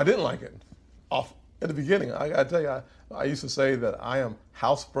 Well, I didn't like it. At the beginning, I got to tell you, I used to say that I am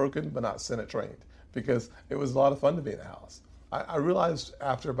housebroken but not Senate trained, because it was a lot of fun to be in the House. I realized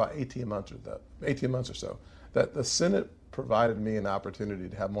after about 18 months or so that the Senate provided me an opportunity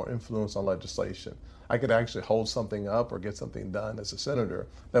to have more influence on legislation. I could actually hold something up or get something done as a senator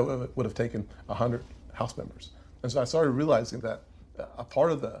that would have taken 100 House members. And so I started realizing that a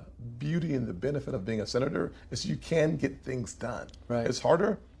part of the beauty and the benefit of being a senator is you can get things done. Right. It's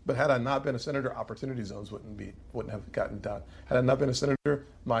harder, but had I not been a senator, opportunity zones wouldn't have gotten done. Had I not been a senator,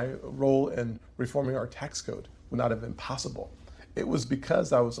 my role in reforming our tax code would not have been possible. It was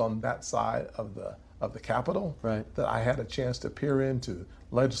because I was on that side of the Capitol that I had a chance to peer into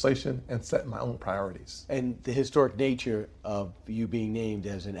legislation and set my own priorities. And the historic nature of you being named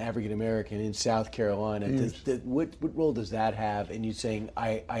as an African American in South Carolina, what role does that have in you saying,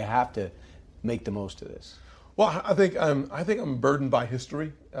 I have to make the most of this? Well, I think I'm burdened by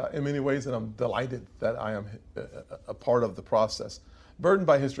history in many ways, and I'm delighted that I am a part of the process. Burdened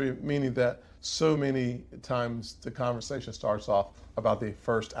by history, meaning that so many times the conversation starts off about the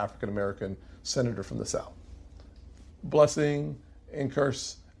first African American senator from the South. Blessing and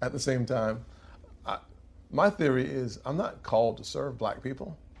curse at the same time. My theory is I'm not called to serve black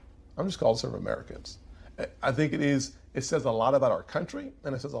people. I'm just called to serve Americans. I think it says a lot about our country,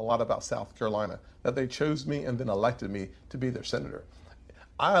 and it says a lot about South Carolina, that they chose me and then elected me to be their senator.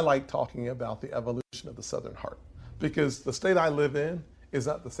 I like talking about the evolution of the Southern heart, because the state I live in is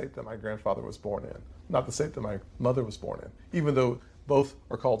not the state that my grandfather was born in, not the state that my mother was born in, even though both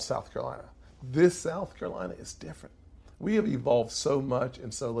are called South Carolina. This South Carolina is different. We have evolved so much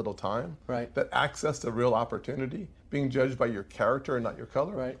in so little time that access to real opportunity, being judged by your character and not your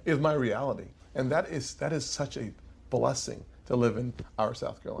color, is my reality. And that is such a blessing to live in our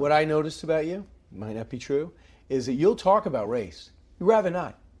South Carolina. What I noticed about you, might not be true, is that you'll talk about race. You'd rather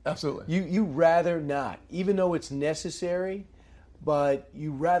not. Absolutely. You rather not, even though it's necessary, but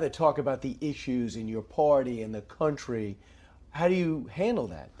you rather talk about the issues in your party and the country. How do you handle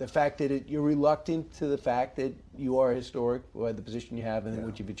that? The fact that you're reluctant to the fact that you are historic, or the position you have and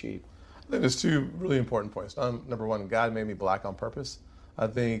what you've achieved? I think there's two really important points. Number one, God made me black on purpose. I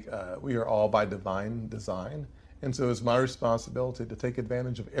think we are all by divine design. And so it's my responsibility to take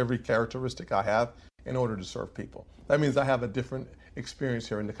advantage of every characteristic I have in order to serve people. That means I have a different experience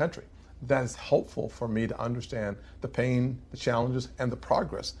here in the country. That is helpful for me to understand the pain, the challenges, and the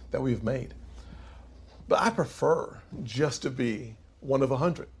progress that we've made. But I prefer just to be one of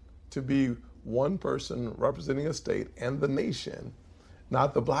 100, to be one person representing a state and the nation,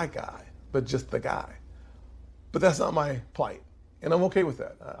 not the black guy, but just the guy. But that's not my plight, and I'm okay with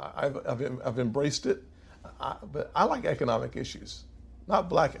that. I've embraced it, but I like economic issues, not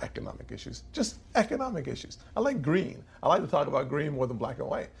black economic issues, just economic issues. I like green. I like to talk about green more than black and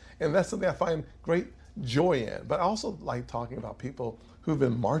white, and that's something I find great joy in. But I also like talking about people who've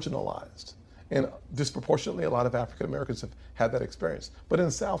been marginalized. And disproportionately, a lot of African Americans have had that experience. But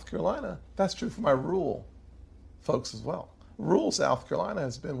in South Carolina, that's true for my rural folks as well. Rural South Carolina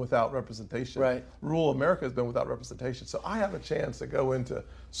has been without representation. Rural America has been without representation. So I have a chance to go into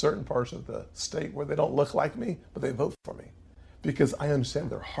certain parts of the state where they don't look like me, but they vote for me because I understand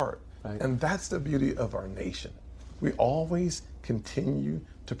their heart. And that's the beauty of our nation. We always continue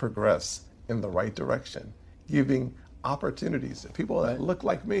to progress in the right direction, giving opportunities to people that look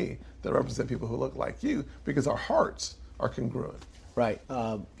like me that represent people who look like you, because our hearts are congruent. Right.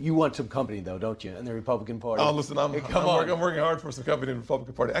 You want some company, though, don't you, in the Republican Party? Oh, listen, I'm working hard for some company in the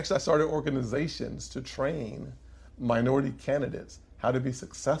Republican Party. Actually, I started organizations to train minority candidates how to be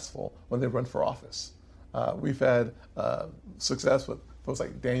successful when they run for office. We've had success with folks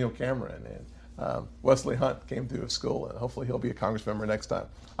like Daniel Cameron, and Wesley Hunt came through school, and hopefully he'll be a Congress member next time.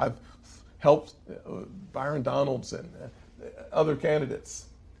 I've helped Byron Donalds and other candidates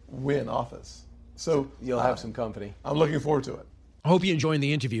win office. So you'll have some company. I'm looking forward to it. I hope you're enjoying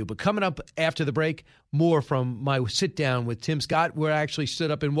the interview. But coming up after the break, more from my sit down with Tim Scott, where I actually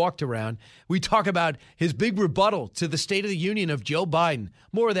stood up and walked around. We talk about his big rebuttal to the State of the Union of Joe Biden.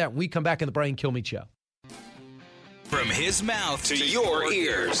 More of that when we come back in the Brian Kilmeade Show. From his mouth to your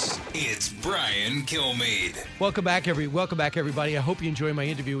ears, it's Brian Kilmeade. Welcome back, everybody. I hope you enjoy my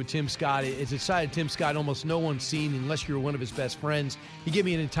interview with Tim Scott. It's exciting. Tim Scott, almost no one's seen unless you're one of his best friends. He gave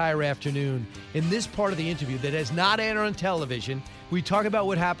me an entire afternoon. In this part of the interview that has not aired on television, we talk about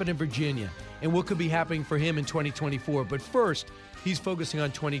what happened in Virginia and what could be happening for him in 2024. But first, he's focusing on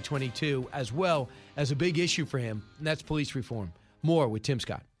 2022 as well as a big issue for him, and that's police reform. More with Tim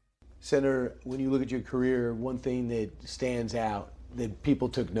Scott. Senator, when you look at your career, one thing that stands out that people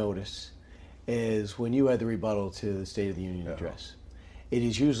took notice is when you had the rebuttal to the State of the Union address. It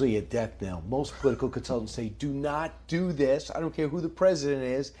is usually a death knell. Most political consultants say, do not do this. I don't care who the president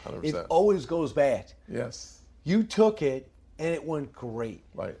is. 100%. It always goes bad. Yes. You took it, and it went great.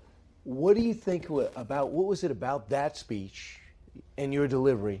 Right. What do you think about, what was it about that speech and your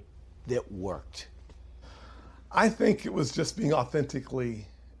delivery that worked? I think it was just being authentically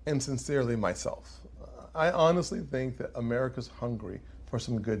and sincerely myself. I honestly think that America's hungry for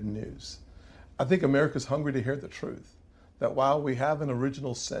some good news. I think America's hungry to hear the truth, that while we have an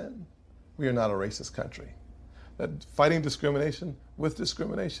original sin, we are not a racist country. That fighting discrimination with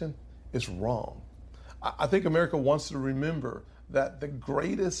discrimination is wrong. I think America wants to remember that the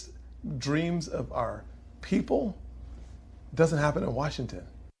greatest dreams of our people doesn't happen in Washington.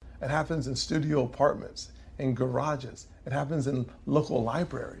 It happens in studio apartments, in garages. It happens in local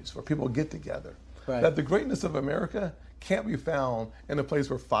libraries where people get together. Right. That the greatness of America can't be found in a place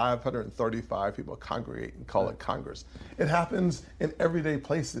where 535 people congregate and call it Congress. It happens in everyday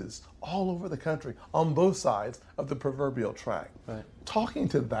places all over the country, on both sides of the proverbial track. Right. Talking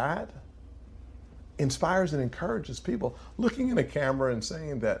to that inspires and encourages people. Looking in a camera and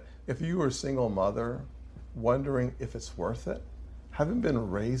saying that if you were a single mother, wondering if it's worth it, having been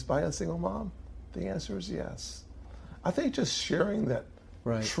raised by a single mom, the answer is yes. I think just sharing that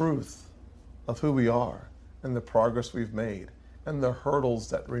truth of who we are and the progress we've made and the hurdles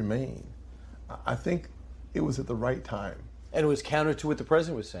that remain, I think it was at the right time. And it was counter to what the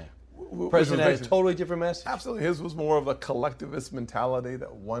president was saying. The president had a totally different message. Absolutely. His was more of a collectivist mentality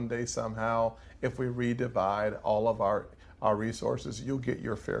that one day somehow, if we redivide all of our resources, you'll get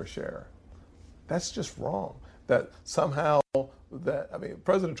your fair share. That's just wrong. That somehow,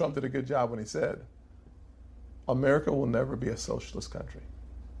 President Trump did a good job when he said, America will never be a socialist country.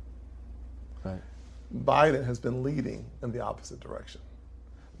 Right. Biden has been leading in the opposite direction.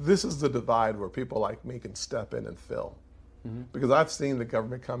 This is the divide where people like me can step in and fill. Mm-hmm. Because I've seen the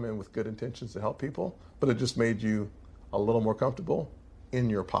government come in with good intentions to help people, but it just made you a little more comfortable in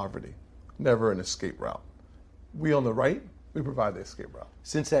your poverty. Never an escape route. We on the right, we provide the escape route.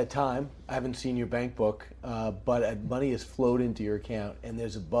 Since that time, I haven't seen your bank book, but money has flowed into your account, and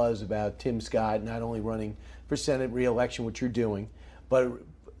there's a buzz about Tim Scott not only running for Senate re-election, which you're doing, but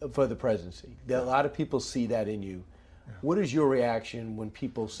for the presidency. A lot of people see that in you. Yeah. What is your reaction when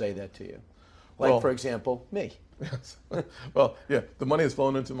people say that to you? Like, for example, me. Yes. Well, yeah, the money has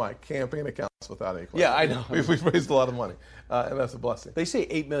flown into my campaign accounts without any question. Yeah, I know. We've raised a lot of money, and that's a blessing. They say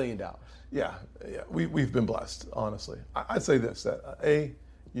 $8 million. Yeah, we've been blessed, honestly. I'd say this, that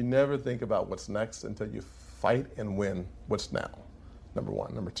you never think about what's next until you fight and win what's now, number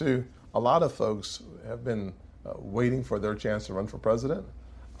one. Number two, a lot of folks have been waiting for their chance to run for president.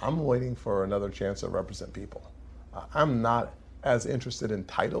 I'm waiting for another chance to represent people. I'm not as interested in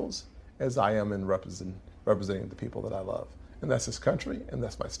titles as I am in representing the people that I love. And that's this country, and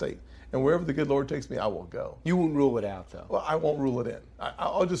that's my state. And wherever the good Lord takes me, I will go. You won't rule it out, though. Well, I won't rule it in.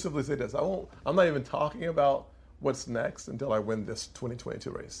 I'll just simply say this. I'm not even talking about what's next until I win this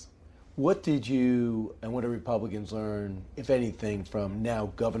 2022 race. What did you and what do Republicans learn, if anything, from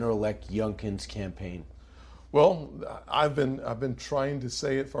now Governor-elect Youngkin's campaign? Well, I've been trying to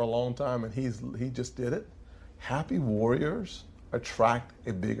say it for a long time, and he just did it. Happy warriors attract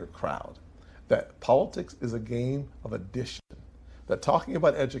a bigger crowd. That politics is a game of addition. That talking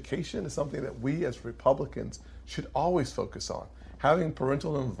about education is something that we as Republicans should always focus on. Having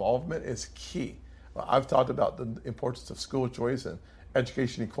parental involvement is key. I've talked about the importance of school choice and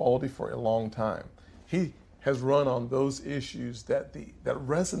education equality for a long time. He has run on those issues that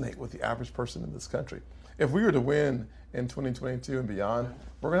resonate with the average person in this country. If we were to win in 2022 and beyond,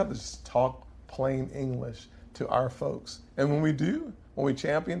 we're going to have to just talk plain English to our folks. And when we do, when we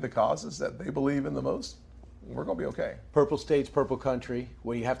champion the causes that they believe in the most, we're going to be okay. Purple states, purple country,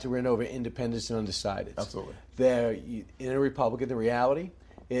 where you have to win over independents and undecideds. Absolutely. In a Republican, the reality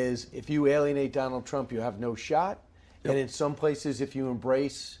is if you alienate Donald Trump, you have no shot. Yep. And in some places, if you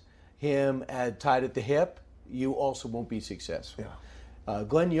embrace him tied at the hip, you also won't be successful. Yeah.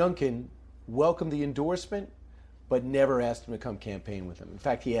 Glenn Youngkin welcomed the endorsement, but never asked him to come campaign with him. In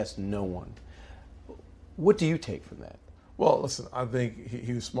fact, he asked no one. What do you take from that? Well, listen, I think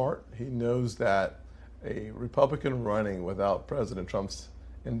he was smart. He knows that a Republican running without President Trump's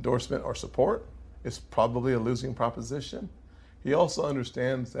endorsement or support is probably a losing proposition. He also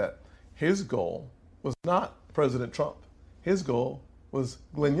understands that his goal was not President Trump. His goal was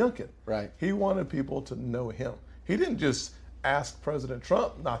Glenn Youngkin. Right. He wanted people to know him. He didn't just ask President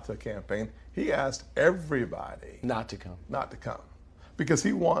Trump not to campaign. He asked everybody not to come. Not to come. Because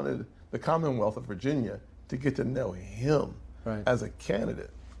he wanted the Commonwealth of Virginia to get to know him as a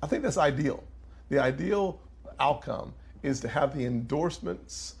candidate. I think that's ideal. The ideal outcome is to have the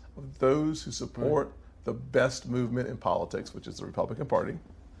endorsements of those who support the best movement in politics, which is the Republican Party.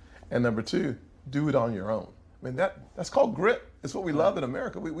 And number two, do it on your own. I mean, that's called grit. It's what we love in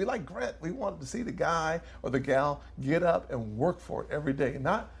America. We like grit. We want to see the guy or the gal get up and work for it every day,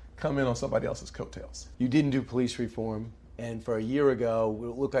 not come in on somebody else's coattails. You didn't do police reform, and for a year ago,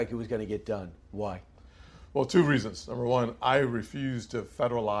 it looked like it was going to get done. Why? Well, two reasons. Number one, I refuse to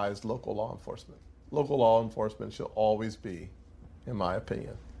federalize local law enforcement. Local law enforcement should always be, in my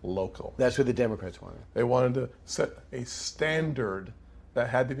opinion, local. That's what the Democrats wanted. They wanted to set a standard that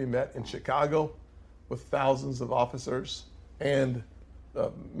had to be met in Chicago with thousands of officers and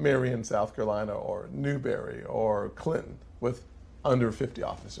Marion, South Carolina, or Newberry, or Clinton with under 50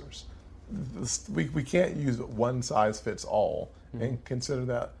 officers. We can't use one size fits all and consider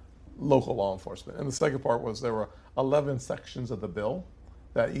that local law enforcement. And the second part was there were 11 sections of the bill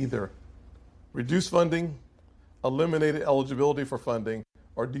that either reduced funding, eliminated eligibility for funding,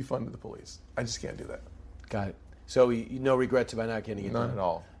 or defunded the police. I just can't do that. Got it. So no regrets about not getting it done? None at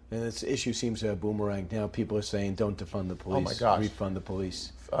all. And this issue seems to have boomeranged. Now people are saying don't defund the police. Oh my gosh. Refund the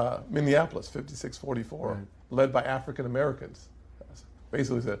police. Minneapolis, 5644, led by African Americans,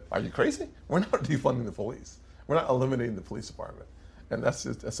 basically said, are you crazy? We're not defunding the police. We're not eliminating the police department. And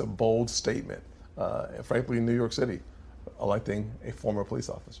that's a bold statement. And frankly, in New York City, electing a former police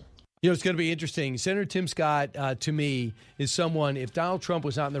officer. You know, it's going to be interesting. Senator Tim Scott, to me, is someone, if Donald Trump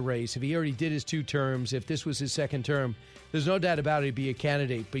was not in the race, if he already did his 2 terms, if this was his 2nd term, there's no doubt about it, he'd be a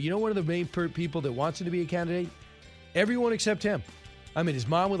candidate. But you know one of the main people that wants him to be a candidate? Everyone except him. I mean, his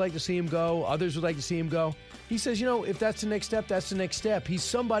mom would like to see him go. Others would like to see him go. He says, you know, if that's the next step, that's the next step. He's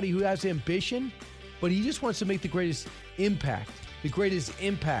somebody who has ambition, but he just wants to make the greatest impact. The greatest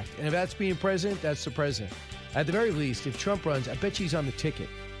impact. And if that's being president, that's the president. At the very least, if Trump runs, I bet you he's on the ticket.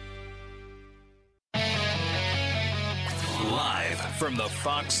 Live from the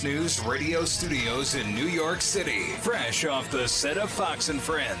Fox News radio studios in New York City, fresh off the set of Fox and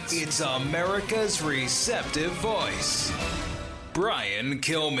Friends, it's America's receptive voice, Brian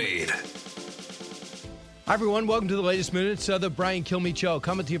Kilmeade. Hi, everyone. Welcome to the latest minutes of the Brian Kilmeade Show.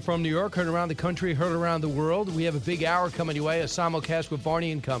 Coming to you from New York, heard around the country, heard around the world. We have a big hour coming your way, a simulcast with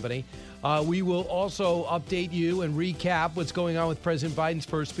Barney and Company. We will also update you and recap what's going on with President Biden's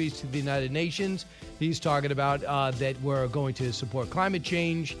first speech to the United Nations. He's talking about that we're going to support climate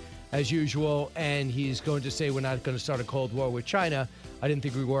change, as usual, and he's going to say we're not going to start a Cold War with China. I didn't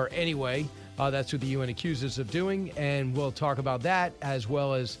think we were anyway. That's what the UN accuses us of doing, and we'll talk about that as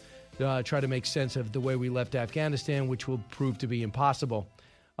well as try to make sense of the way we left Afghanistan, which will prove to be impossible.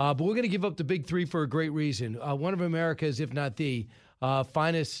 But we're going to give up the big 3 for a great reason. One of America's, if not the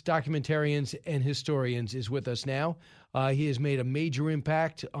finest documentarians and historians is with us now. He has made a major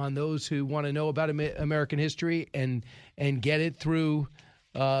impact on those who want to know about American history and get it through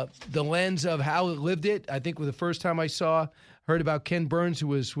the lens of how it lived it. I think the first time I heard about Ken Burns, who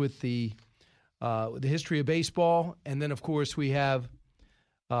was with the history of baseball, and then of course we have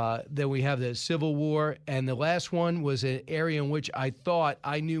the Civil War, and the last one was an area in which I thought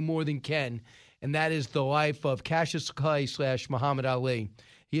I knew more than Ken, and that is the life of Cassius Clay / Muhammad Ali.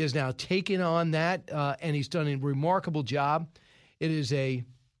 He has now taken on that, and he's done a remarkable job. It is a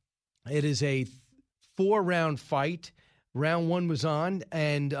 4-round fight. Round 1 was on,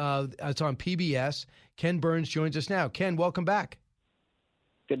 and it's on PBS. Ken Burns joins us now. Ken, welcome back.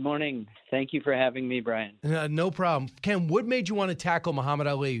 Good morning. Thank you for having me, Brian. No problem. Ken, what made you want to tackle Muhammad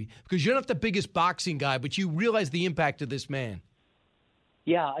Ali? Because you're not the biggest boxing guy, but you realize the impact of this man.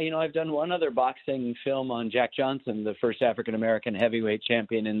 Yeah, I've done one other boxing film on Jack Johnson, the first African-American heavyweight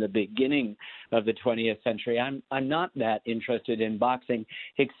champion in the beginning of the 20th century. I'm not that interested in boxing,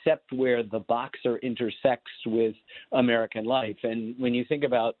 except where the boxer intersects with American life. And when you think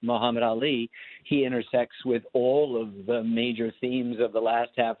about Muhammad Ali, he intersects with all of the major themes of the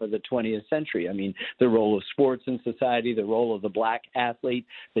last half of the 20th century. I mean, the role of sports in society, the role of the black athlete,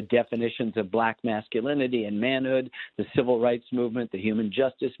 the definitions of black masculinity and manhood, the civil rights movement, the human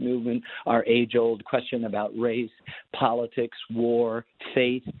justice movement, our age-old question about race, politics, war,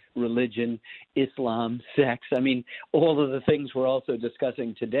 faith, religion, Islam, sex. I mean, all of the things we're also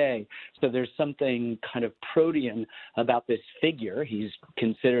discussing today. So there's something kind of protean about this figure. He's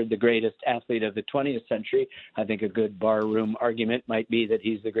considered the greatest athlete of the 20th century. I think a good barroom argument might be that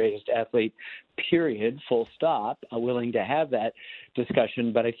he's the greatest athlete, period, full stop. I'm willing to have that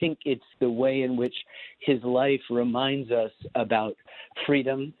discussion, but I think it's the way in which his life reminds us about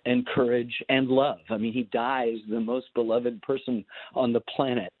freedom and courage and love. I mean, he dies the most beloved person on the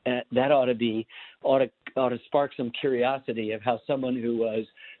planet. And that ought to spark some curiosity of how someone who was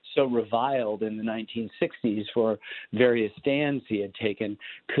so reviled in the 1960s for various stands he had taken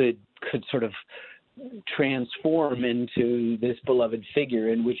could sort of transform into this beloved figure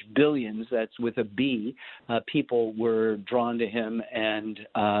in which billions, that's with a B, people were drawn to him and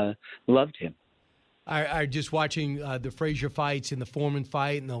loved him. I just watching the Frazier fights and the Foreman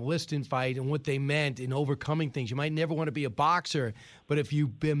fight and the Liston fight and what they meant in overcoming things. You might never want to be a boxer, but if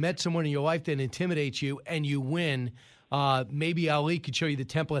you met someone in your life that intimidates you and you win, maybe Ali could show you the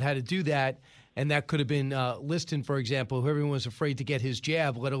template how to do that, and that could have been Liston, for example, who everyone was afraid to get his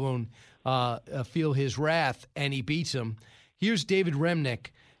jab, let alone feel his wrath, and he beats him. Here's David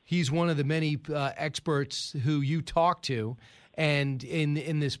Remnick. He's one of the many experts who you talk to, and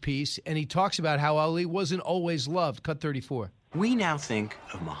in this piece, and he talks about how Ali wasn't always loved. Cut 34. We now think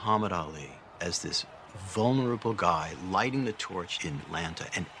of Muhammad Ali as this vulnerable guy lighting the torch in Atlanta,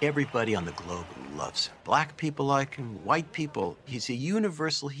 and everybody on the globe loves him. Black people like him, white people. He's a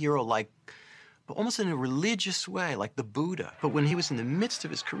universal hero, like almost in a religious way, like the Buddha. But when he was in the midst of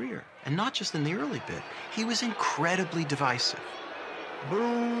his career, and not just in the early bit, he was incredibly divisive.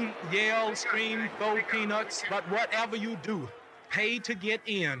 Boo, yell, scream, throw peanuts, but whatever you do, pay to get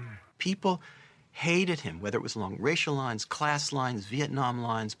in. People hated him, whether it was along racial lines, class lines, Vietnam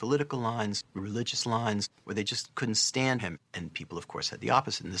lines, political lines, religious lines, where they just couldn't stand him. And people, of course, had the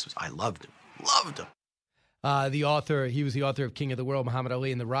opposite. And I loved him. Loved him. He was the author of King of the World, Muhammad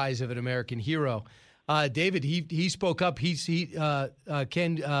Ali, and the Rise of an American Hero. David, he spoke up. As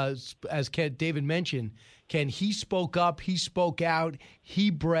David mentioned, Ken, he spoke up, he spoke out, he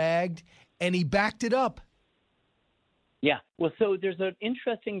bragged, and he backed it up. Yeah. Well, so there's an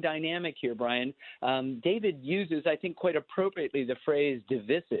interesting dynamic here, Brian. David uses, I think, quite appropriately the phrase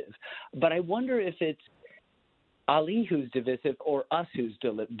divisive, but I wonder if it's Ali who's divisive or us who's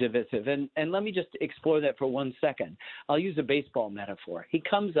divisive. And let me just explore that for 1 second. I'll use a baseball metaphor. He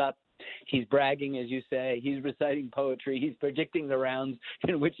comes up. He's bragging, as you say. He's reciting poetry. He's predicting the rounds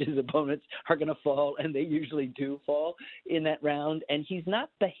in which his opponents are going to fall, and they usually do fall in that round. And he's not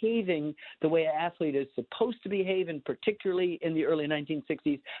behaving the way an athlete is supposed to behave, and particularly in the early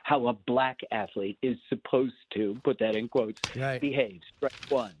 1960s, how a black athlete is supposed to, put that in quotes, behave. Strike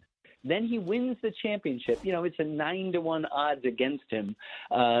one. Then he wins the championship. It's a 9-1 odds against him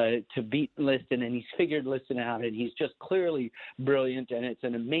to beat Liston, and he's figured Liston out, and he's just clearly brilliant, and it's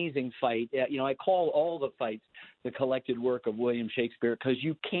an amazing fight. I call all the fights the collected work of William Shakespeare because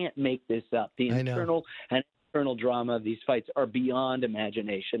you can't make this up. The internal and external drama of these fights are beyond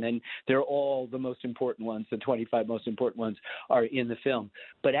imagination, and they're all the most important ones. The 25 most important ones are in the film.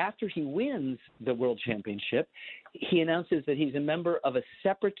 But after he wins the world championship, he announces that he's a member of a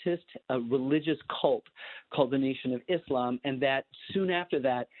separatist religious cult called the Nation of Islam, and that soon after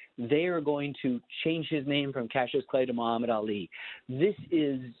that, they are going to change his name from Cassius Clay to Muhammad Ali. This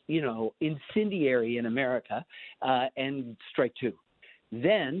is, incendiary in America, and strike two.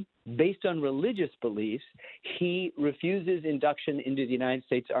 Then, based on religious beliefs, he refuses induction into the United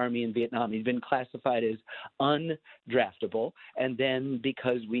States Army in Vietnam. He'd been classified as undraftable, and then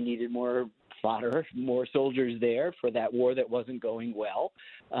because we needed more fodder, more soldiers there for that war that wasn't going well,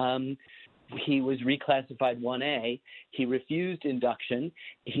 he was reclassified 1A. He refused induction.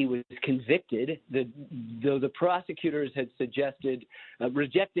 He was convicted. Though the prosecutors had suggested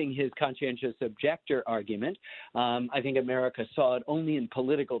rejecting his conscientious objector argument, I think America saw it only in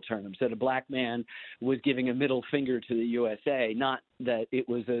political terms, that a black man was giving a middle finger to the USA, not that it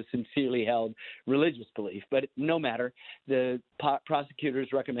was a sincerely held religious belief. But no matter, the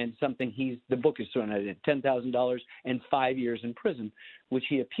prosecutors recommend something. The book is thrown at it, $10,000 and 5 years in prison, which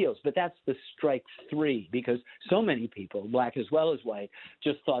he appeals. But that's the strike three, because so many people, black as well as white,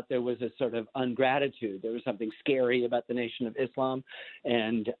 just thought there was a sort of ungratitude. There was something scary about the Nation of Islam.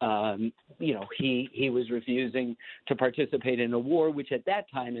 And, he was refusing to participate in a war, which at that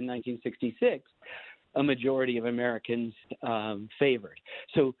time in 1966, a majority of Americans favored.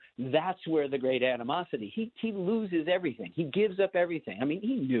 So that's where the great animosity. He loses everything. He gives up everything. I mean,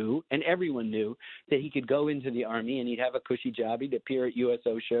 he knew, and everyone knew, that he could go into the Army and he'd have a cushy job. He'd appear at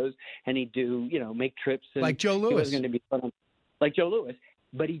USO shows and he'd do, make trips. And like Joe Louis. It was going to be fun. Like Joe Louis.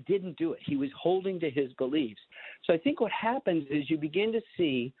 But he didn't do it. He was holding to his beliefs. So I think what happens is you begin to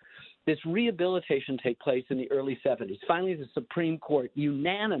see this rehabilitation take place in the early 70s. Finally, the Supreme Court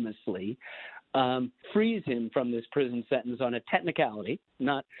unanimously frees him from this prison sentence on a technicality,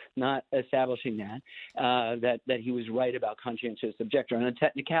 not establishing that he was right about conscientious objector on a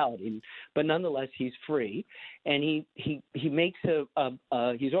technicality, but nonetheless he's free, and he makes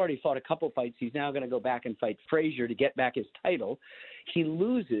he's already fought a couple fights. He's now going to go back and fight Frazier to get back his title. He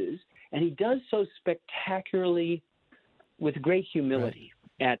loses, and he does so spectacularly with great humility.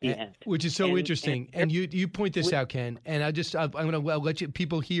 At the end, which is so interesting, and you point this out, Ken, and I'll let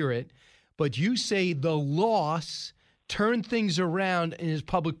people hear it. But you say the loss turned things around in his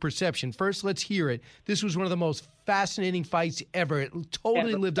public perception. First, let's hear it. This was one of the most fascinating fights ever. It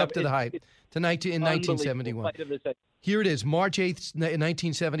totally lived up to the hype. In 1971. Here it is, March 8th,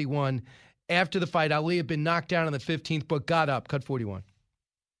 1971. After the fight, Ali had been knocked down on the 15th, but got up. Cut 41.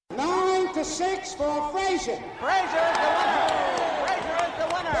 9-6 for Frazier. Frazier is the winner. Frazier is the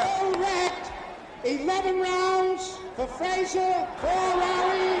winner. All wrapped. 11 rounds for Frazier. 4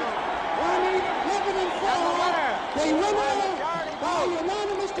 Lowry. 11-4. The winner by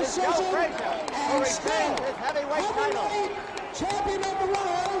unanimous decision and still heavyweight champion of the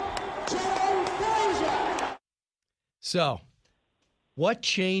world, Joe Frazier. So, what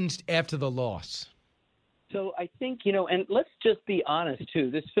changed after the loss? So I think, and let's just be honest,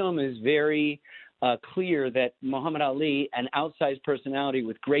 too. This film is very clear that Muhammad Ali, an outsized personality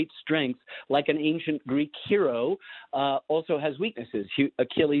with great strengths, like an ancient Greek hero, also has weaknesses.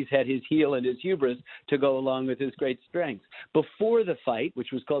 Achilles had his heel and his hubris to go along with his great strengths. Before the fight,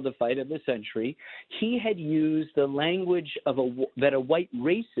 which was called the fight of the century, he had used the language that a white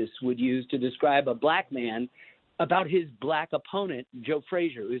racist would use to describe a black man about his black opponent, Joe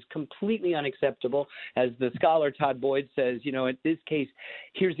Frazier, who is completely unacceptable. As the scholar Todd Boyd says, in this case,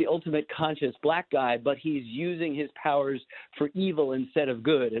 here's the ultimate conscious black guy, but he's using his powers for evil instead of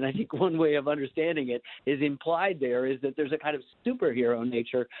good. And I think one way of understanding it is implied there is that there's a kind of superhero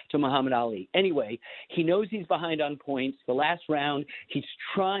nature to Muhammad Ali. Anyway, he knows he's behind on points. The last round, he's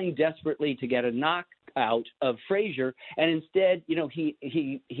trying desperately to get a knockout of Frazier, and instead,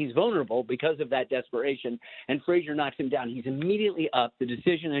 he's vulnerable because of that desperation, and Frazier knocks him down. He's immediately up. The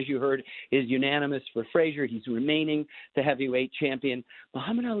decision, as you heard, is unanimous for Frazier. He's remaining the heavyweight champion.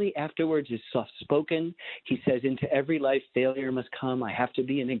 Muhammad Ali afterwards is soft-spoken. He says, into every life, failure must come. I have to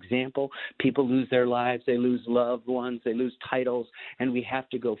be an example. People lose their lives. They lose loved ones. They lose titles, and we have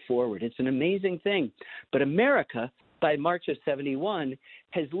to go forward. It's an amazing thing. But America, by March of 71,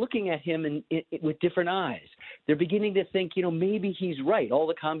 is looking at him with different eyes. They're beginning to think, maybe he's right. All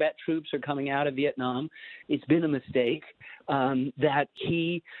the combat troops are coming out of Vietnam. It's been a mistake, that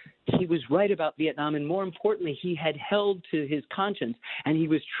he was right about Vietnam. And more importantly, he had held to his conscience, and he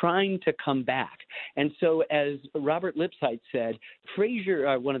was trying to come back. And so, as Robert Lipsyte said,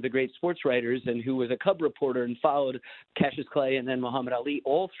 Frazier, one of the great sports writers and who was a Cub reporter and followed Cassius Clay and then Muhammad Ali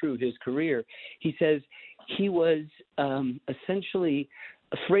all through his career, he says he was essentially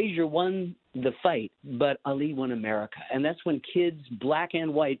Frazier won the fight, but Ali won America. And that's when kids, black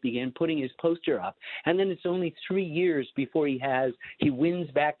and white, began putting his poster up. And then it's only 3 years before he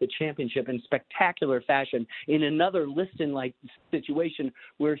wins back the championship in spectacular fashion in another Liston-like situation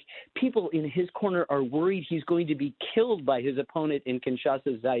where people in his corner are worried he's going to be killed by his opponent in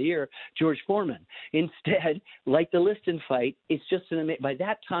Kinshasa, Zaire, George Foreman. Instead, like the Liston fight, it's just by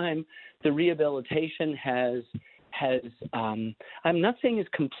that time, the rehabilitation has I'm not saying it's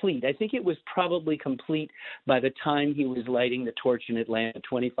complete. I think it was probably complete by the time he was lighting the torch in Atlanta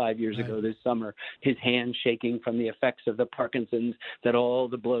 25 years ago this summer, his hand shaking from the effects of the Parkinson's that all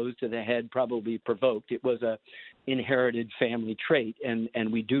the blows to the head probably provoked. It was a inherited family trait, and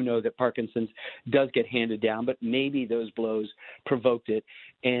we do know that Parkinson's does get handed down, but maybe those blows provoked it.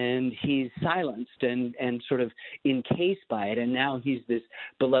 And he's silenced and sort of encased by it, and now he's this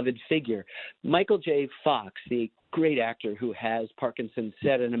beloved figure. Michael J. Fox, the great actor who has Parkinson's,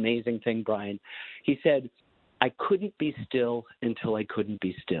 said an amazing thing, Brian. He said, I couldn't be still until I couldn't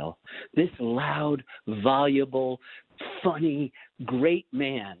be still. This loud, voluble, funny, great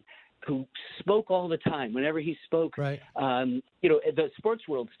man who spoke all the time. Whenever he spoke, right. The sports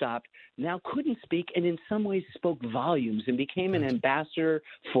world stopped, now couldn't speak, and in some ways spoke volumes and became an ambassador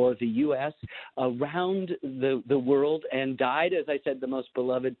for the U.S. around the world and died, as I said, the most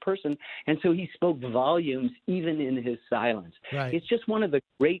beloved person. And so he spoke volumes even in his silence. Right. It's just one of the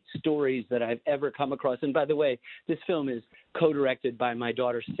great stories that I've ever come across. And by the way, this film is co-directed by my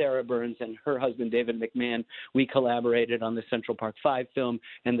daughter, Sarah Burns, and her husband, David McMahon. We collaborated on the Central Park 5 film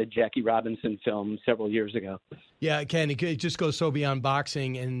and the Jackie Robinson film several years ago. Yeah, Ken, it just goes so beyond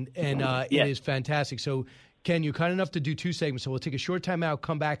boxing, and it is fantastic. So, Ken, you're kind enough to do 2 segments, so we'll take a short time out,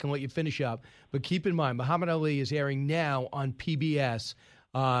 come back, and let you finish up. But keep in mind, Muhammad Ali is airing now on PBS.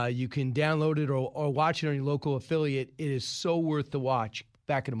 You can download it or watch it on your local affiliate. It is so worth the watch.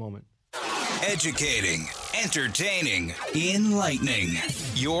 Back in a moment. Educating, entertaining, enlightening.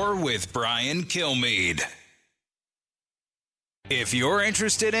 You're with Brian Kilmeade. If you're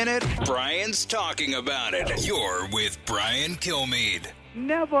interested in it, Brian's talking about it. You're with Brian Kilmeade.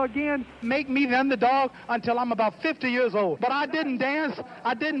 Never again make me the underdog until I'm about 50 years old. But I didn't dance.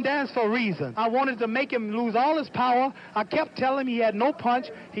 I didn't dance for a reason. I wanted to make him lose all his power. I kept telling him he had no punch.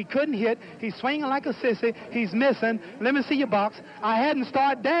 He couldn't hit. He's swinging like a sissy. He's missing. Let me see your box. I hadn't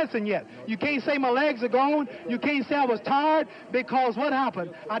started dancing yet. You can't say my legs are gone. You can't say I was tired, because what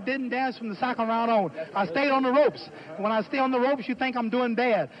happened? I didn't dance from the second round on. I stayed on the ropes. When I stay on the ropes, you think I'm doing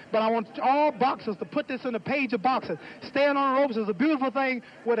bad. But I want all boxers to put this in the page of boxing. Staying on the ropes is a beautiful thing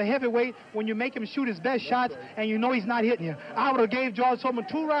with a heavyweight when you make him shoot his best shots and you know he's not hitting you. I would have gave George Foreman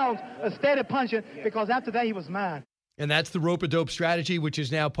 2 rounds of steady punching, because after that he was mine. And that's the rope-a-dope strategy, which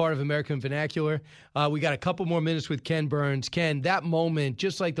is now part of American vernacular. We got a couple more minutes with Ken Burns. Ken, that moment,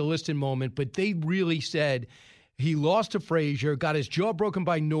 just like the Liston moment, but they really said he lost to Frazier, got his jaw broken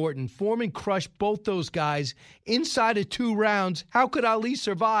by Norton. Foreman crushed both those guys inside of 2 rounds. How could Ali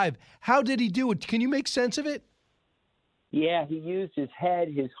survive? How did he do it? Can you make sense of it? Yeah, he used his head,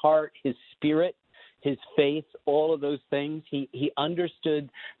 his heart, his spirit. his faith, all of those things. He understood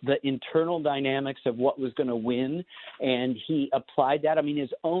the internal dynamics of what was going to win, and he applied that. I mean, his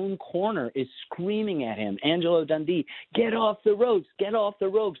own corner is screaming at him, Angelo Dundee, get off the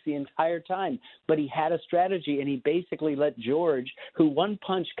ropes the entire time. But he had a strategy, and he basically let George, who one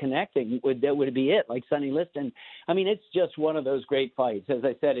punch connecting, that would be it, like Sonny Liston. I mean, it's just one of those great fights. As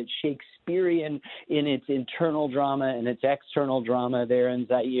I said, it's Shakespearean in its internal drama and its external drama there in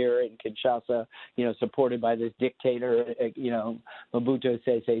Zaire and Kinshasa, supported by this dictator, Mobutu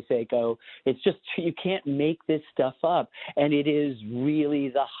Sese Seko. It's just, you can't make this stuff up. And it is really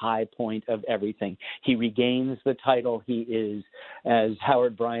the high point of everything. He regains the title. He is, as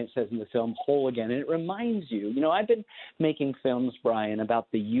Howard Bryant says in the film, whole again. And it reminds you, I've been making films, Brian, about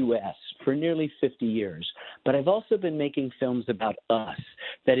the U.S. for nearly 50 years, but I've also been making films about us.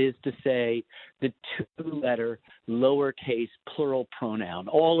 That is to say, the two-letter, lowercase, plural pronoun,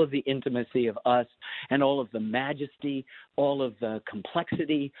 all of the intimacy of us and all of the majesty, all of the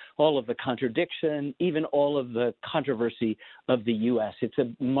complexity, all of the contradiction, even all of the controversy of the U.S. It's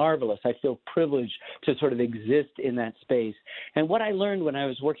marvelous. I feel privileged to sort of exist in that space. And what I learned when I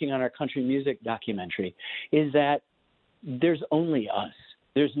was working on our country music documentary is that there's only us.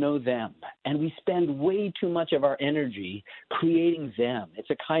 There's no them. And we spend way too much of our energy creating them. It's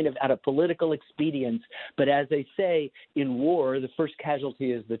a kind of out of political expedience. But as they say, in war, the first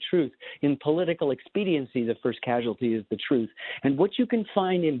casualty is the truth. In political expediency, the first casualty is the truth. And what you can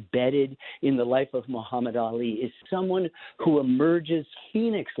find embedded in the life of Muhammad Ali is someone who emerges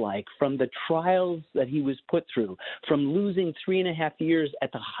phoenix-like from the trials that he was put through, from losing 3.5 years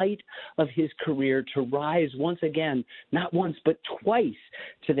at the height of his career to rise once again, not once, but twice,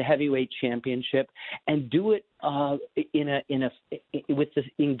 to the heavyweight championship, and do it with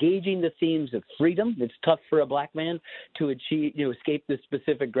engaging the themes of freedom. It's tough for a black man to achieve, escape the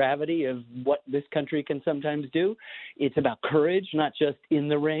specific gravity of what this country can sometimes do. It's about courage, not just in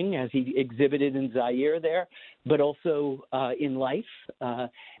the ring, as he exhibited in Zaire there, but also in life. And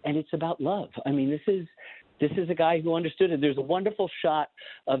it's about love. I mean, this is a guy who understood it. There's a wonderful shot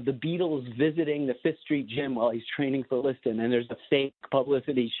of the Beatles visiting the Fifth Street Gym while he's training for Liston, and there's a fake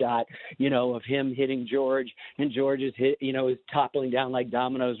publicity shot, of him hitting George, and George is is toppling down like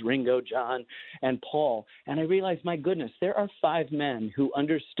dominoes, Ringo, John, and Paul. And I realized, my goodness, there are 5 men who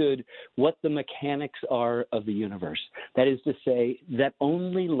understood what the mechanics are of the universe. That is to say, that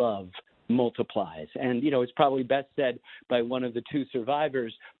only love multiplies. And, it's probably best said by one of the 2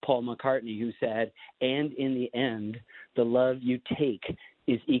 survivors, Paul McCartney, who said, and in the end, the love you take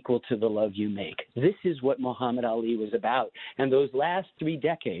is equal to the love you make. This is what Muhammad Ali was about. And those last 3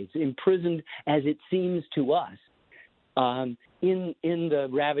 decades, imprisoned as it seems to us, in the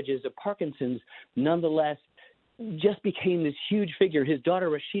ravages of Parkinson's, nonetheless, just became this huge figure. His daughter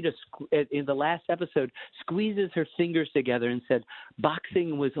Rashida, in the last episode, squeezes her fingers together and said,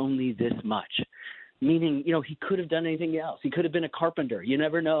 boxing was only this much. Meaning, he could have done anything else. He could have been a carpenter. You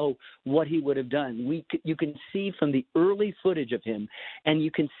never know what he would have done. You can see from the early footage of him, and you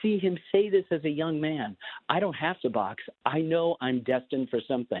can see him say this as a young man, I don't have to box. I know I'm destined for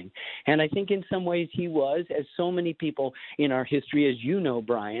something. And I think in some ways he was, as so many people in our history, as you know,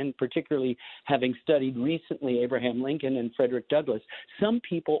 Brian, particularly having studied recently Abraham Lincoln and Frederick Douglass, some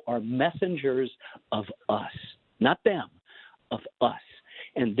people are messengers of us, not them, of us.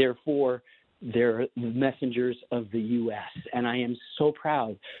 And therefore, they're messengers of the U.S. And I am so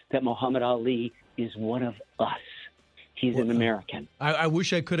proud that Muhammad Ali is one of us. He's an American. I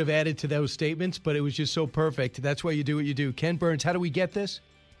wish I could have added to those statements, but it was just so perfect. That's why you do what you do. Ken Burns, how do we get this?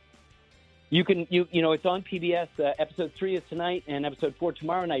 You can, it's on PBS. Episode 3 is tonight and episode 4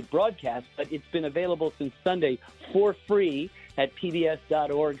 tomorrow night broadcast, but it's been available since Sunday for free at pbs.org/Ali.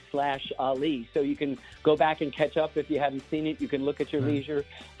 So you can go back and catch up if you haven't seen it. You can look at your leisure.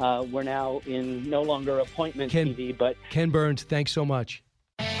 We're now in no longer appointment TV, but Ken Burns, thanks so much.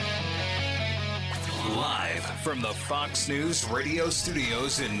 Live from the Fox News radio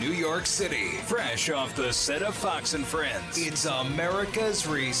studios in New York City, fresh off the set of Fox and Friends, it's America's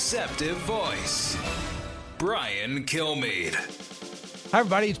receptive voice, Brian Kilmeade. Hi,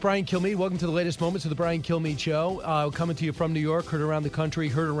 everybody. It's Brian Kilmeade. Welcome to the latest moments of the Brian Kilmeade Show. Coming to you from New York, heard around the country,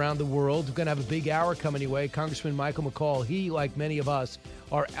 heard around the world. We're going to have a big hour coming your way. Congressman Michael McCaul, he, like many of us,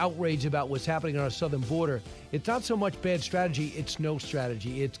 are outraged about what's happening on our southern border. It's not so much bad strategy, it's no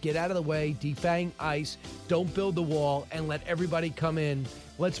strategy. It's get out of the way, defang ICE, don't build the wall, and let everybody come in.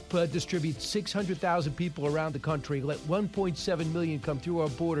 Let's distribute 600,000 people around the country. Let 1.7 million come through our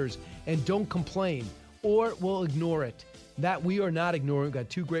borders, and don't complain. or we'll ignore it. That we are not ignoring. We've got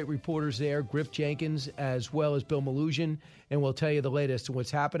two great reporters there, Griff Jenkins as well as Bill Malugin, and we'll tell you the latest on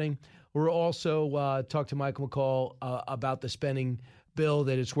what's happening. We'll also talk to Michael McCall about the spending bill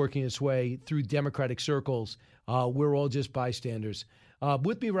that is working its way through Democratic circles. We're all just bystanders.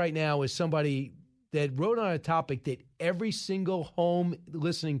 With me right now is somebody that wrote on a topic that every single home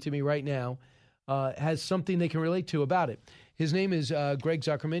listening to me right now has something they can relate to about it. His name is Greg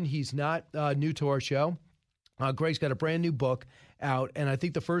Zuckerman. He's not new to our show. Greg's got a brand new book out, and I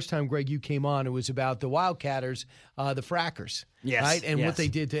think the first time, Greg, you came on, it was about the Wildcatters, the Frackers, yes, right? And yes. what they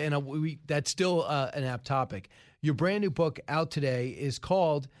did to, and that's still an apt topic. Your brand new book out today is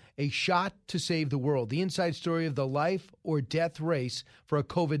called A Shot to Save the World, the inside story of the life or death race for a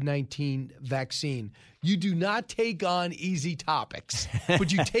COVID-19 vaccine. You do not take on easy topics,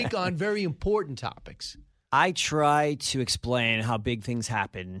 but you take on very important topics. I try to explain how big things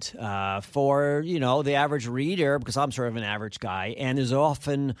happened for, the average reader, because I'm sort of an average guy. And there's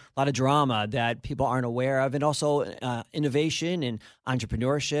often a lot of drama that people aren't aware of, and also innovation and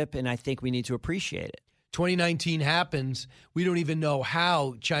entrepreneurship. And I think we need to appreciate it. 2019 happens. We don't even know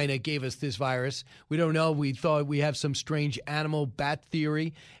how China gave us this virus. We don't know. We thought we have some strange animal bat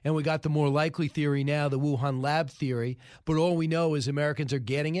theory, and we got the more likely theory now, the Wuhan lab theory. But all we know is Americans are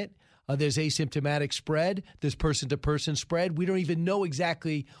getting it. There's asymptomatic spread. There's person-to-person spread. We don't even know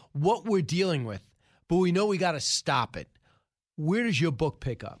exactly what we're dealing with, but we know we got to stop it. Where does your book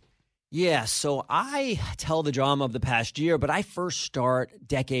pick up? Yeah, so I tell the drama of the past year, but I first start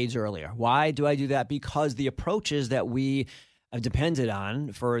decades earlier. Why do I do that? Because the approaches that we have depended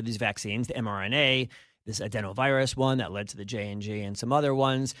on for these vaccines, the mRNA, this adenovirus one that led to the J&J and some other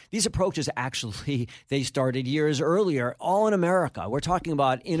ones. These approaches actually, they started years earlier, all in America. We're talking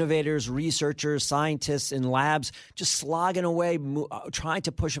about innovators, researchers, scientists in labs just slogging away, trying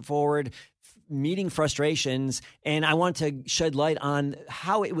to push it forward, meeting frustrations. And I want to shed light on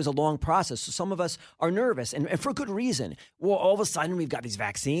how it was a long process. So some of us are nervous, and for good reason. Well, all of a sudden we've got these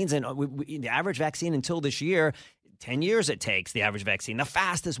vaccines, and the average vaccine until this year, 10 years it takes, the average vaccine. The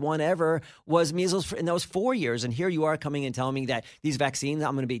fastest one ever was measles, and that was 4 years. And here you are coming and telling me that these vaccines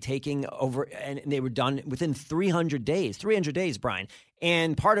I'm going to be taking over, and they were done within 300 days. 300 days, Brian.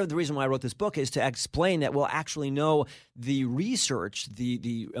 And part of the reason why I wrote this book is to explain that we'll actually know the research,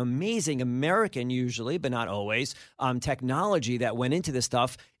 the amazing American usually, but not always, technology that went into this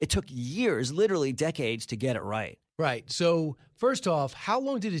stuff. It took years, literally decades, to get it right. Right. So first off, how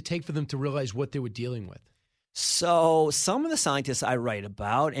long did it take for them to realize what they were dealing with? So some of the scientists I write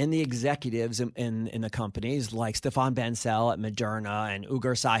about and the executives in the companies like Stefan Bancel at Moderna and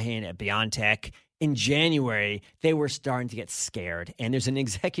Ugur Sahin at BioNTech, in January, they were starting to get scared. And there's an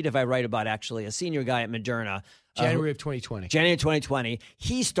executive I write about, actually, a senior guy at Moderna. January of 2020. January of 2020.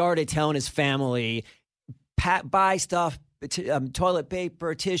 He started telling his family, buy stuff, toilet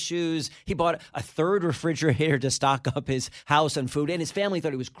paper, tissues. He bought a third refrigerator to stock up his house on food, and his family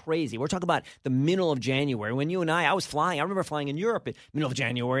thought he was crazy. We're talking about the middle of January. When you and I was flying. I remember flying in Europe in the middle of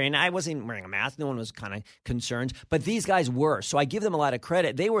January, and I wasn't wearing a mask. No one was kind of concerned, but these guys were. So I give them a lot of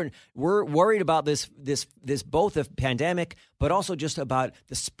credit. They were worried about this both the pandemic, but also just about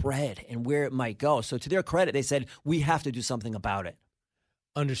the spread and where it might go. So to their credit, they said, we have to do something about it.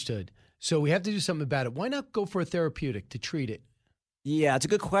 Understood. So we have to do something about it. Why not go for a therapeutic to treat it? Yeah, it's a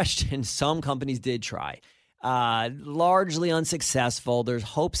good question. Some companies did try. Largely unsuccessful. There's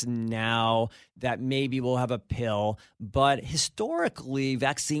hopes now that maybe we'll have a pill. But historically,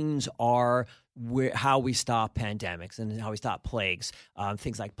 vaccines are how we stop pandemics and how we stop plagues.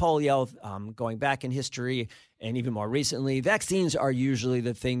 Things like polio, going back in history, and even more recently, vaccines are usually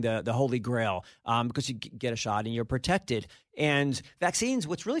the thing, the holy grail, because you get a shot and you're protected. And vaccines,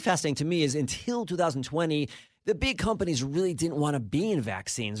 what's really fascinating to me is until 2020, the big companies really didn't want to be in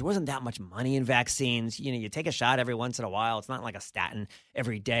vaccines. There wasn't that much money in vaccines. You take a shot every once in a while. It's not like a statin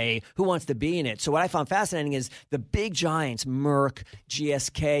every day. Who wants to be in it? So what I found fascinating is the big giants, Merck,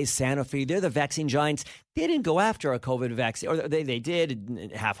 GSK, Sanofi, they're the vaccine giants. They didn't go after a COVID vaccine, or they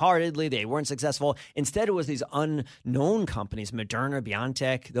did half-heartedly. They weren't successful. Instead, it was these unknown companies, Moderna,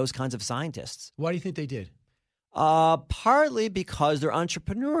 BioNTech, those kinds of scientists. Why do you think they did? Partly because they're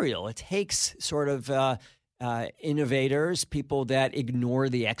entrepreneurial. It takes sort of innovators, people that ignore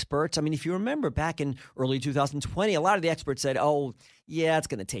the experts. I mean, if you remember back in early 2020, a lot of the experts said, oh, yeah, it's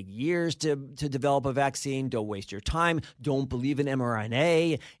going to take years to develop a vaccine. Don't waste your time. Don't believe in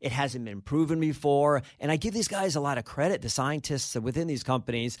mRNA. It hasn't been proven before. And I give these guys a lot of credit, the scientists within these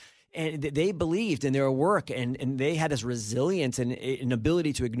companies. And they believed in their work, and they had this resilience and an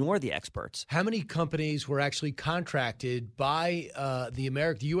ability to ignore the experts. How many companies were actually contracted by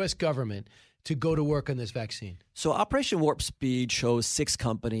the U.S. government to go to work on this vaccine? So Operation Warp Speed chose 6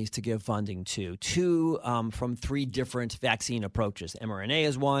 companies to give funding to, 2 from 3 different vaccine approaches. mRNA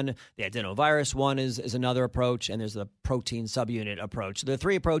is one, the adenovirus one is another approach, and there's the protein subunit approach. So there are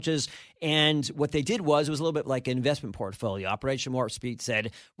 3 approaches, and what they did was, it was a little bit like an investment portfolio. Operation Warp Speed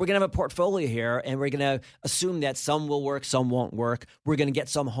said, we're going to have a portfolio here, and we're going to assume that some will work, some won't work. We're going to get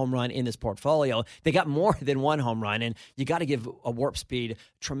some home run in this portfolio. They got more than one home run, and you got to give a Warp Speed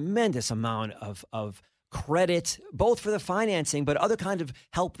tremendous amount of credit, both for the financing, but other kind of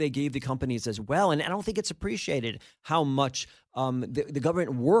help they gave the companies as well. And I don't think it's appreciated how much the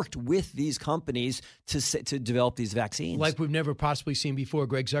government worked with these companies to develop these vaccines. Like we've never possibly seen before.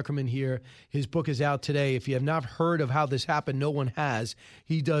 Greg Zuckerman here. His book is out today. If you have not heard of how this happened, no one has.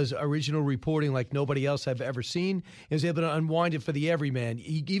 He does original reporting like nobody else I've ever seen. He was able to unwind it for the everyman.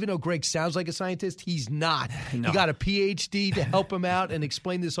 Even though Greg sounds like a scientist, he's not. No. He got a PhD to help him out and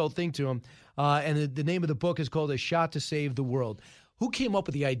explain this whole thing to him. And the name of the book is called A Shot to Save the World. Who came up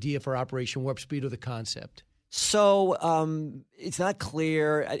with the idea for Operation Warp Speed or the concept? So it's not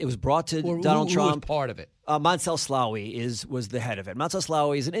clear. It was brought to Donald Trump. Who was part of it? Moncel Slaoui was the head of it. Moncel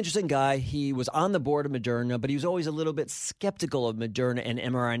Slaoui is an interesting guy. He was on the board of Moderna, but he was always a little bit skeptical of Moderna and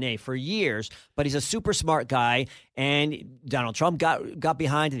mRNA for years. But he's a super smart guy, and Donald Trump got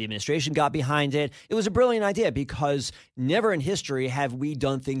behind it. The administration got behind it. It was a brilliant idea because never in history have we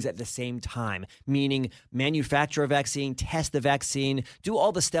done things at the same time, meaning manufacture a vaccine, test the vaccine, do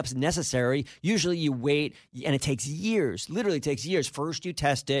all the steps necessary. Usually you wait, and it takes years. Literally takes years. First you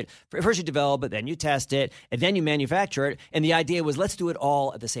test it. First you develop it, then you test it, and then you manufacture it. And the idea was, let's do it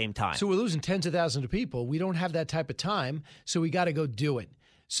all at the same time. So we're losing tens of thousands of people. We don't have that type of time, so we got to go do it.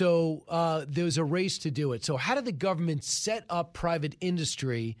 So there's a race to do it. So how did the government set up private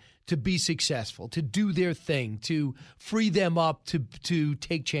industry to be successful, to do their thing, to free them up, to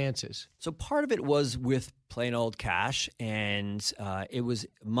take chances? So part of it was with plain old cash, and it was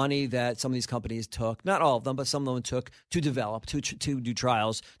money that some of these companies took, not all of them, but some of them took to develop, to do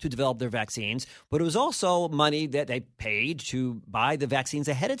trials, to develop their vaccines. But it was also money that they paid to buy the vaccines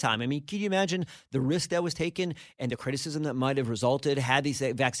ahead of time. I mean, can you imagine the risk that was taken and the criticism that might have resulted had these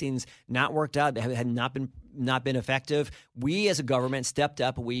vaccines not worked out, had not been effective? We as a government stepped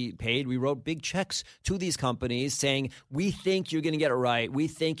up. We wrote big checks to these companies saying, we think you're going to get it right. We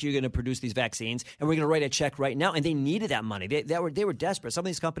think you're going to produce these vaccines, and we're going to write a check right now. And they needed that money. They were desperate. Some of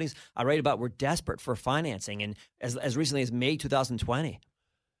these companies I write about were desperate for financing, and as recently as May 2020.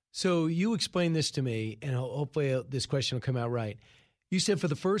 So you explained this to me, and hopefully this question will come out right. You said for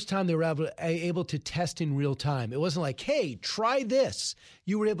the first time they were able to test in real time. It wasn't like, hey, try this.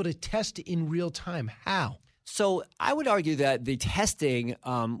 You were able to test in real time. How? So I would argue that the testing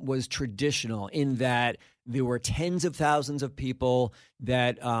was traditional in that there were tens of thousands of people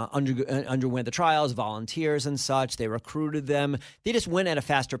that underwent the trials, volunteers and such. They recruited them. They just went at a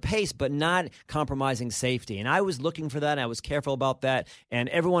faster pace, but not compromising safety. And I was looking for that. And I was careful about that. And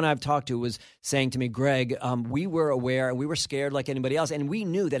everyone I've talked to was saying to me, Greg, we were aware and we were scared like anybody else. And we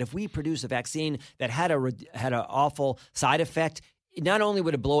knew that if we produced a vaccine that had an awful side effect, not only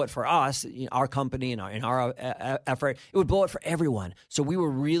would it blow it for us, our company and our effort, it would blow it for everyone. So we were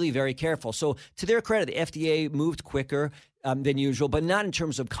really very careful. So to their credit, the FDA moved quicker than usual, but not in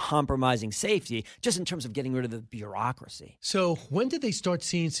terms of compromising safety, just in terms of getting rid of the bureaucracy. So when did they start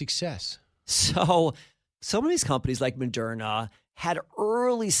seeing success? So some of these companies like Moderna had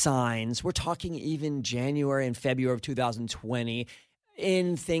early signs. We're talking even January and February of 2020,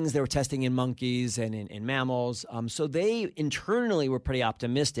 in things they were testing in monkeys and in mammals. So they internally were pretty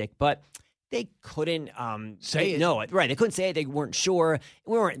optimistic, but they couldn't say no. Right. They couldn't say it. They weren't sure.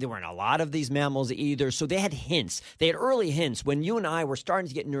 There weren't a lot of these mammals either. So they had hints. They had early hints. When you and I were starting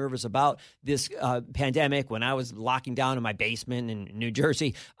to get nervous about this pandemic, when I was locking down in my basement in New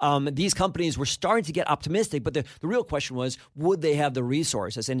Jersey, these companies were starting to get optimistic. But the real question was, would they have the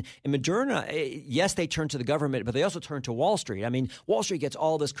resources? And Moderna, yes, they turned to the government, but they also turned to Wall Street. I mean, Wall Street gets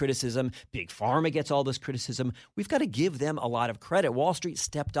all this criticism. Big Pharma gets all this criticism. We've got to give them a lot of credit. Wall Street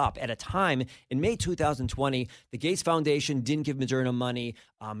stepped up at a time. In May 2020, the Gates Foundation didn't give Moderna money.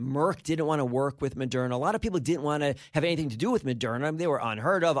 Merck didn't want to work with Moderna. A lot of people didn't want to have anything to do with Moderna. They were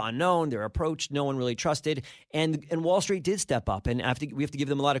unheard of, unknown. They were approached. No one really trusted. And Wall Street did step up. And we have to give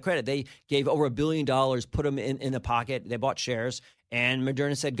them a lot of credit. They gave over $1 billion, put them in the pocket. They bought shares. And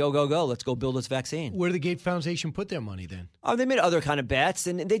Moderna said, go, go, go. Let's go build this vaccine. Where did the Gates Foundation put their money then? They made other kind of bets,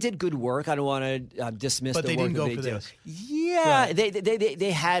 and they did good work. I don't want to dismiss the work that they did. But they didn't go for this. Yeah, right.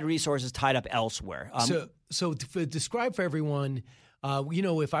 They had resources tied up elsewhere. So describe for everyone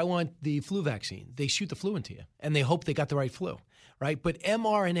If I want the flu vaccine, they shoot the flu into you, and they hope they got the right flu, right? But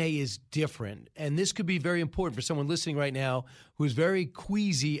mRNA is different, and this could be very important for someone listening right now who's very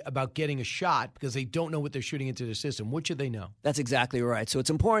queasy about getting a shot because they don't know what they're shooting into their system. What should they know? That's exactly right. So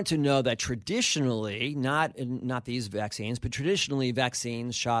it's important to know that traditionally, not these vaccines, but traditionally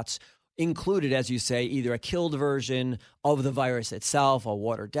vaccines, shots included, as you say, either a killed version of the virus itself, a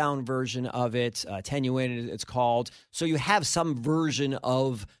watered-down version of it, attenuated, it's called. So you have some version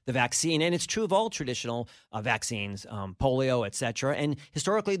of the vaccine, and it's true of all traditional vaccines, polio, et cetera. And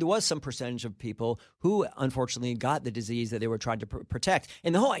historically, there was some percentage of people who, unfortunately, got the disease that they were trying to protect.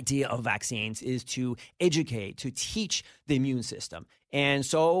 And the whole idea of vaccines is to educate, to teach the immune system. And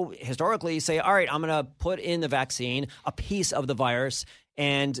so historically, you say, all right, I'm going to put in the vaccine a piece of the virus,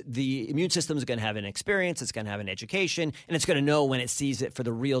 and the immune system is going to have an experience, it's going to have an education, and it's going to know when it sees it for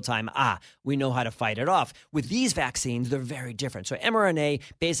the real time, we know how to fight it off. With these vaccines, they're very different. So mRNA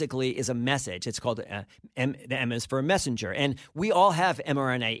basically is a message. It's called, the M is for a messenger. And we all have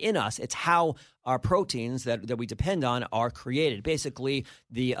mRNA in us. It's how our proteins that we depend on are created. Basically,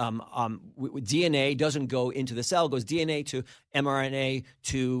 the DNA doesn't go into the cell, goes DNA to mRNA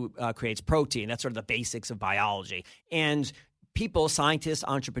to creates protein. That's sort of the basics of biology. And people, scientists,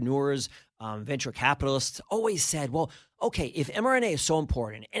 entrepreneurs, venture capitalists always said, well, okay, if mRNA is so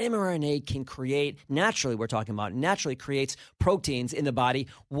important and mRNA can create, naturally creates proteins in the body,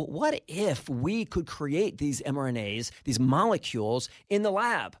 what if we could create these mRNAs, these molecules in the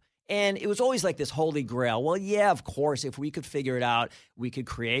lab? And it was always like this holy grail. Well, yeah, of course, if we could figure it out, we could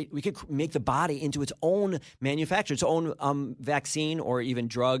make the body into its own manufacturer, its own vaccine or even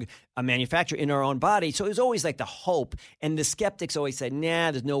drug manufacturer in our own body. So it was always like the hope. And the skeptics always said,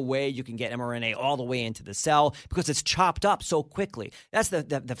 nah, there's no way you can get mRNA all the way into the cell because it's chopped up so quickly. That's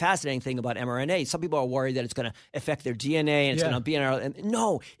the fascinating thing about mRNA. Some people are worried that it's going to affect their DNA and it's going to be in our...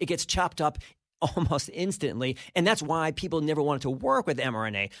 No, it gets chopped up almost instantly. And that's why people never wanted to work with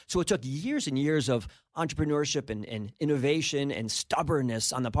mRNA. So it took years and years of entrepreneurship and innovation and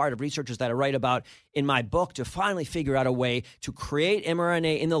stubbornness on the part of researchers that I write about in my book to finally figure out a way to create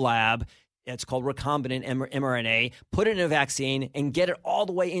mRNA in the lab. It's called recombinant mRNA, put it in a vaccine and get it all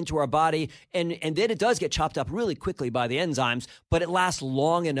the way into our body. And then it does get chopped up really quickly by the enzymes, but it lasts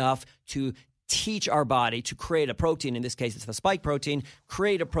long enough to teach our body to create a protein. In this case, it's the spike protein.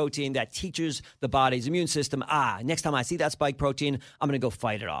 Create a protein that teaches the body's immune system, next time I see that spike protein, I'm going to go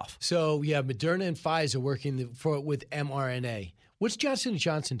fight it off. So, yeah, Moderna and Pfizer working with mRNA. What's Johnson &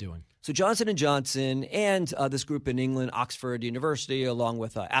 Johnson doing? So Johnson & Johnson and this group in England, Oxford University, along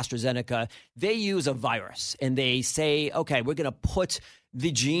with AstraZeneca, they use a virus. And they say, okay, we're going to put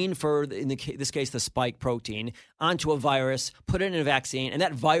the gene for, this case, the spike protein, onto a virus, put it in a vaccine, and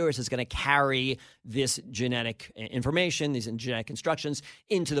that virus is going to carry this genetic information, these genetic instructions,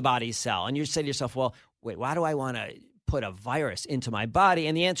 into the body's cell. And you say to yourself, well, wait, why do I want to put a virus into my body?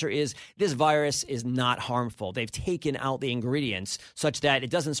 And the answer is this virus is not harmful. They've taken out the ingredients such that it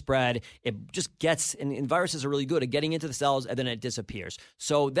doesn't spread. It just gets, and viruses are really good at getting into the cells and then it disappears.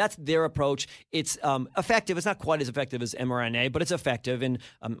 So that's their approach. It's effective. It's not quite as effective as mRNA, but it's effective. And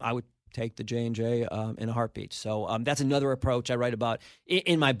I would take the J&J in a heartbeat. So that's another approach I write about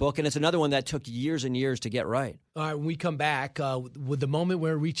in my book, and it's another one that took years and years to get right. All right, when we come back, with the moment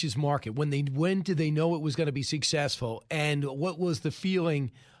where it reaches market, when did they know it was going to be successful, and what was the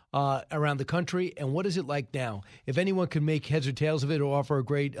feeling around the country, and what is it like now? If anyone can make heads or tails of it or offer a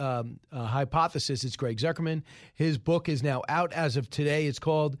great hypothesis, it's Greg Zuckerman. His book is now out as of today. It's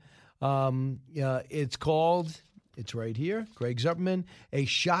called it's right here, Greg Zuckerman, A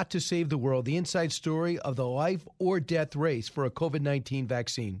Shot to Save the World, the inside story of the life or death race for a COVID-19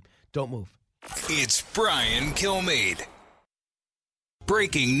 vaccine. Don't move. It's Brian Kilmeade.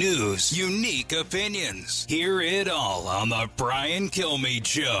 Breaking news, unique opinions. Hear it all on the Brian Kilmeade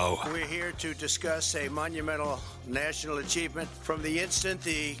Show. We're here to discuss a monumental national achievement. From the instant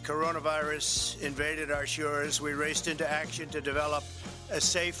the coronavirus invaded our shores, we raced into action to develop a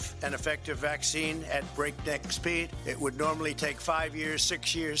safe and effective vaccine at breakneck speed. It would normally take 5 years,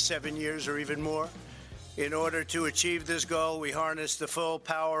 6 years, 7 years, or even more. In order to achieve this goal, we harnessed the full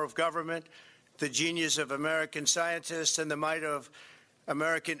power of government, the genius of American scientists, and the might of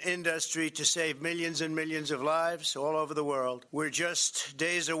American industry to save millions and millions of lives all over the world. We're just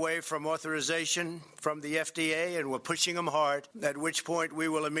days away from authorization from the FDA, and we're pushing them hard, at which point we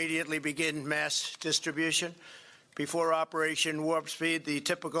will immediately begin mass distribution. Before Operation Warp Speed, the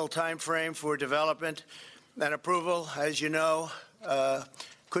typical time frame for development and approval, as you know,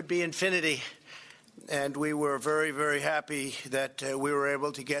 could be infinity. And we were very, very happy that we were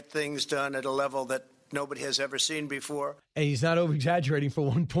able to get things done at a level that nobody has ever seen before. And he's not over-exaggerating for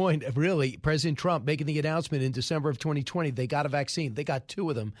one point. Really, President Trump making the announcement in December of 2020, they got a vaccine. They got 2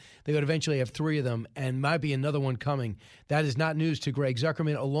 of them. They would eventually have 3 of them, and might be another one coming. That is not news to Greg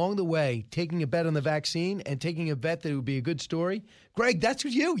Zuckerman. Along the way, taking a bet on the vaccine and taking a bet that it would be a good story. Greg, that's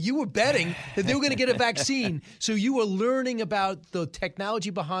what you were betting that they were going to get a vaccine. So you were learning about the technology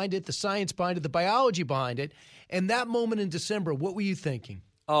behind it, the science behind it, the biology behind it. And that moment in December, what were you thinking?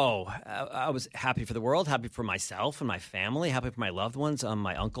 Oh, I was happy for the world, happy for myself and my family, happy for my loved ones.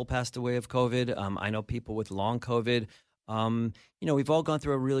 My uncle passed away of COVID. I know people with long COVID. We've all gone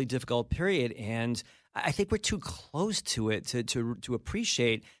through a really difficult period, and I think we're too close to it to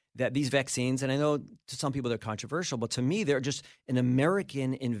appreciate that these vaccines, and I know to some people they're controversial, but to me they're just an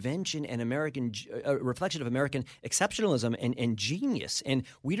American invention and a reflection of American exceptionalism and genius. And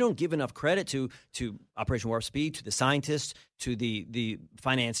we don't give enough credit to Operation Warp Speed, to the scientists, to the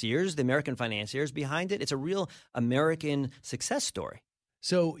financiers, the American financiers behind it. It's a real American success story.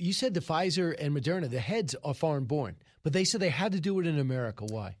 So you said the Pfizer and Moderna, the heads are foreign born, but they said they had to do it in America.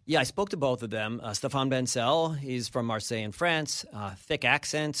 Why? Yeah, I spoke to both of them. Stéphane Bancel, he's from Marseille in France, thick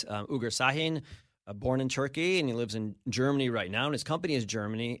accent. Uğur Şahin, born in Turkey, and he lives in Germany right now, and his company is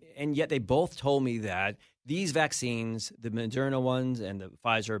Germany. And yet they both told me that these vaccines, the Moderna ones and the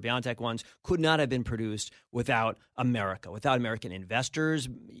Pfizer-BioNTech ones, could not have been produced without America, without American investors.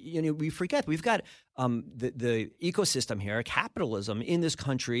 We forget we've got the ecosystem here, capitalism in this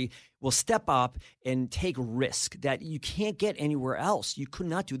country will step up and take risk that you can't get anywhere else. You could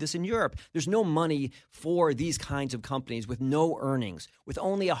not do this in Europe. There's no money for these kinds of companies with no earnings, with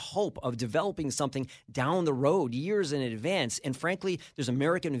only a hope of developing something down the road, years in advance. And frankly, there's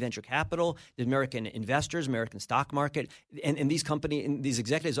American venture capital, there's American investors, American stock market, and these companies, and these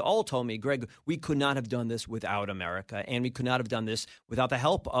executives all told me, Greg, we could not have done this without America, and we could not have done this without the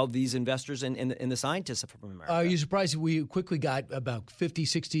help of these investors and the scientists from America. Are you surprised we quickly got about 50,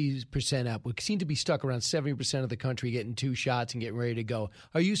 60% up? We seem to be stuck around 70% of the country getting 2 shots and getting ready to go.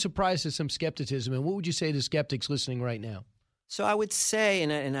 Are you surprised at some skepticism? And what would you say to skeptics listening right now? So I would say,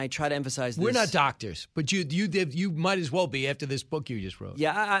 and I try to emphasize this. We're not doctors, but you might as well be after this book you just wrote.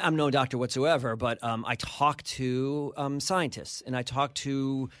 Yeah, I'm no doctor whatsoever, but I talk to scientists, and I talk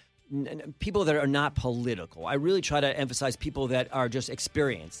to people that are not political. I really try to emphasize people that are just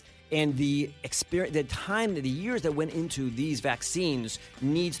experienced. And the time, the years that went into these vaccines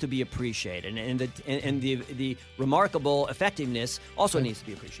needs to be appreciated, and the remarkable effectiveness also needs to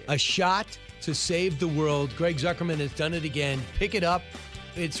be appreciated. A shot to save the world. Greg Zuckerman has done it again. Pick it up.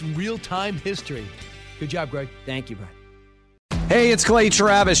 It's real-time history. Good job, Greg. Thank you, Brian. Hey, it's Clay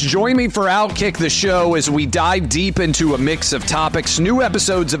Travis. Join me for Outkick the Show as we dive deep into a mix of topics. New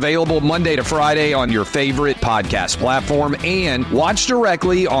episodes available Monday to Friday on your favorite podcast platform, and watch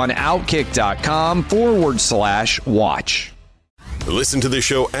directly on Outkick.com/watch. Listen to the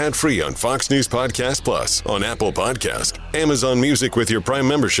show ad-free on Fox News Podcast Plus, on Apple Podcast, Amazon Music with your Prime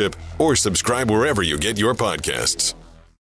membership, or subscribe wherever you get your podcasts.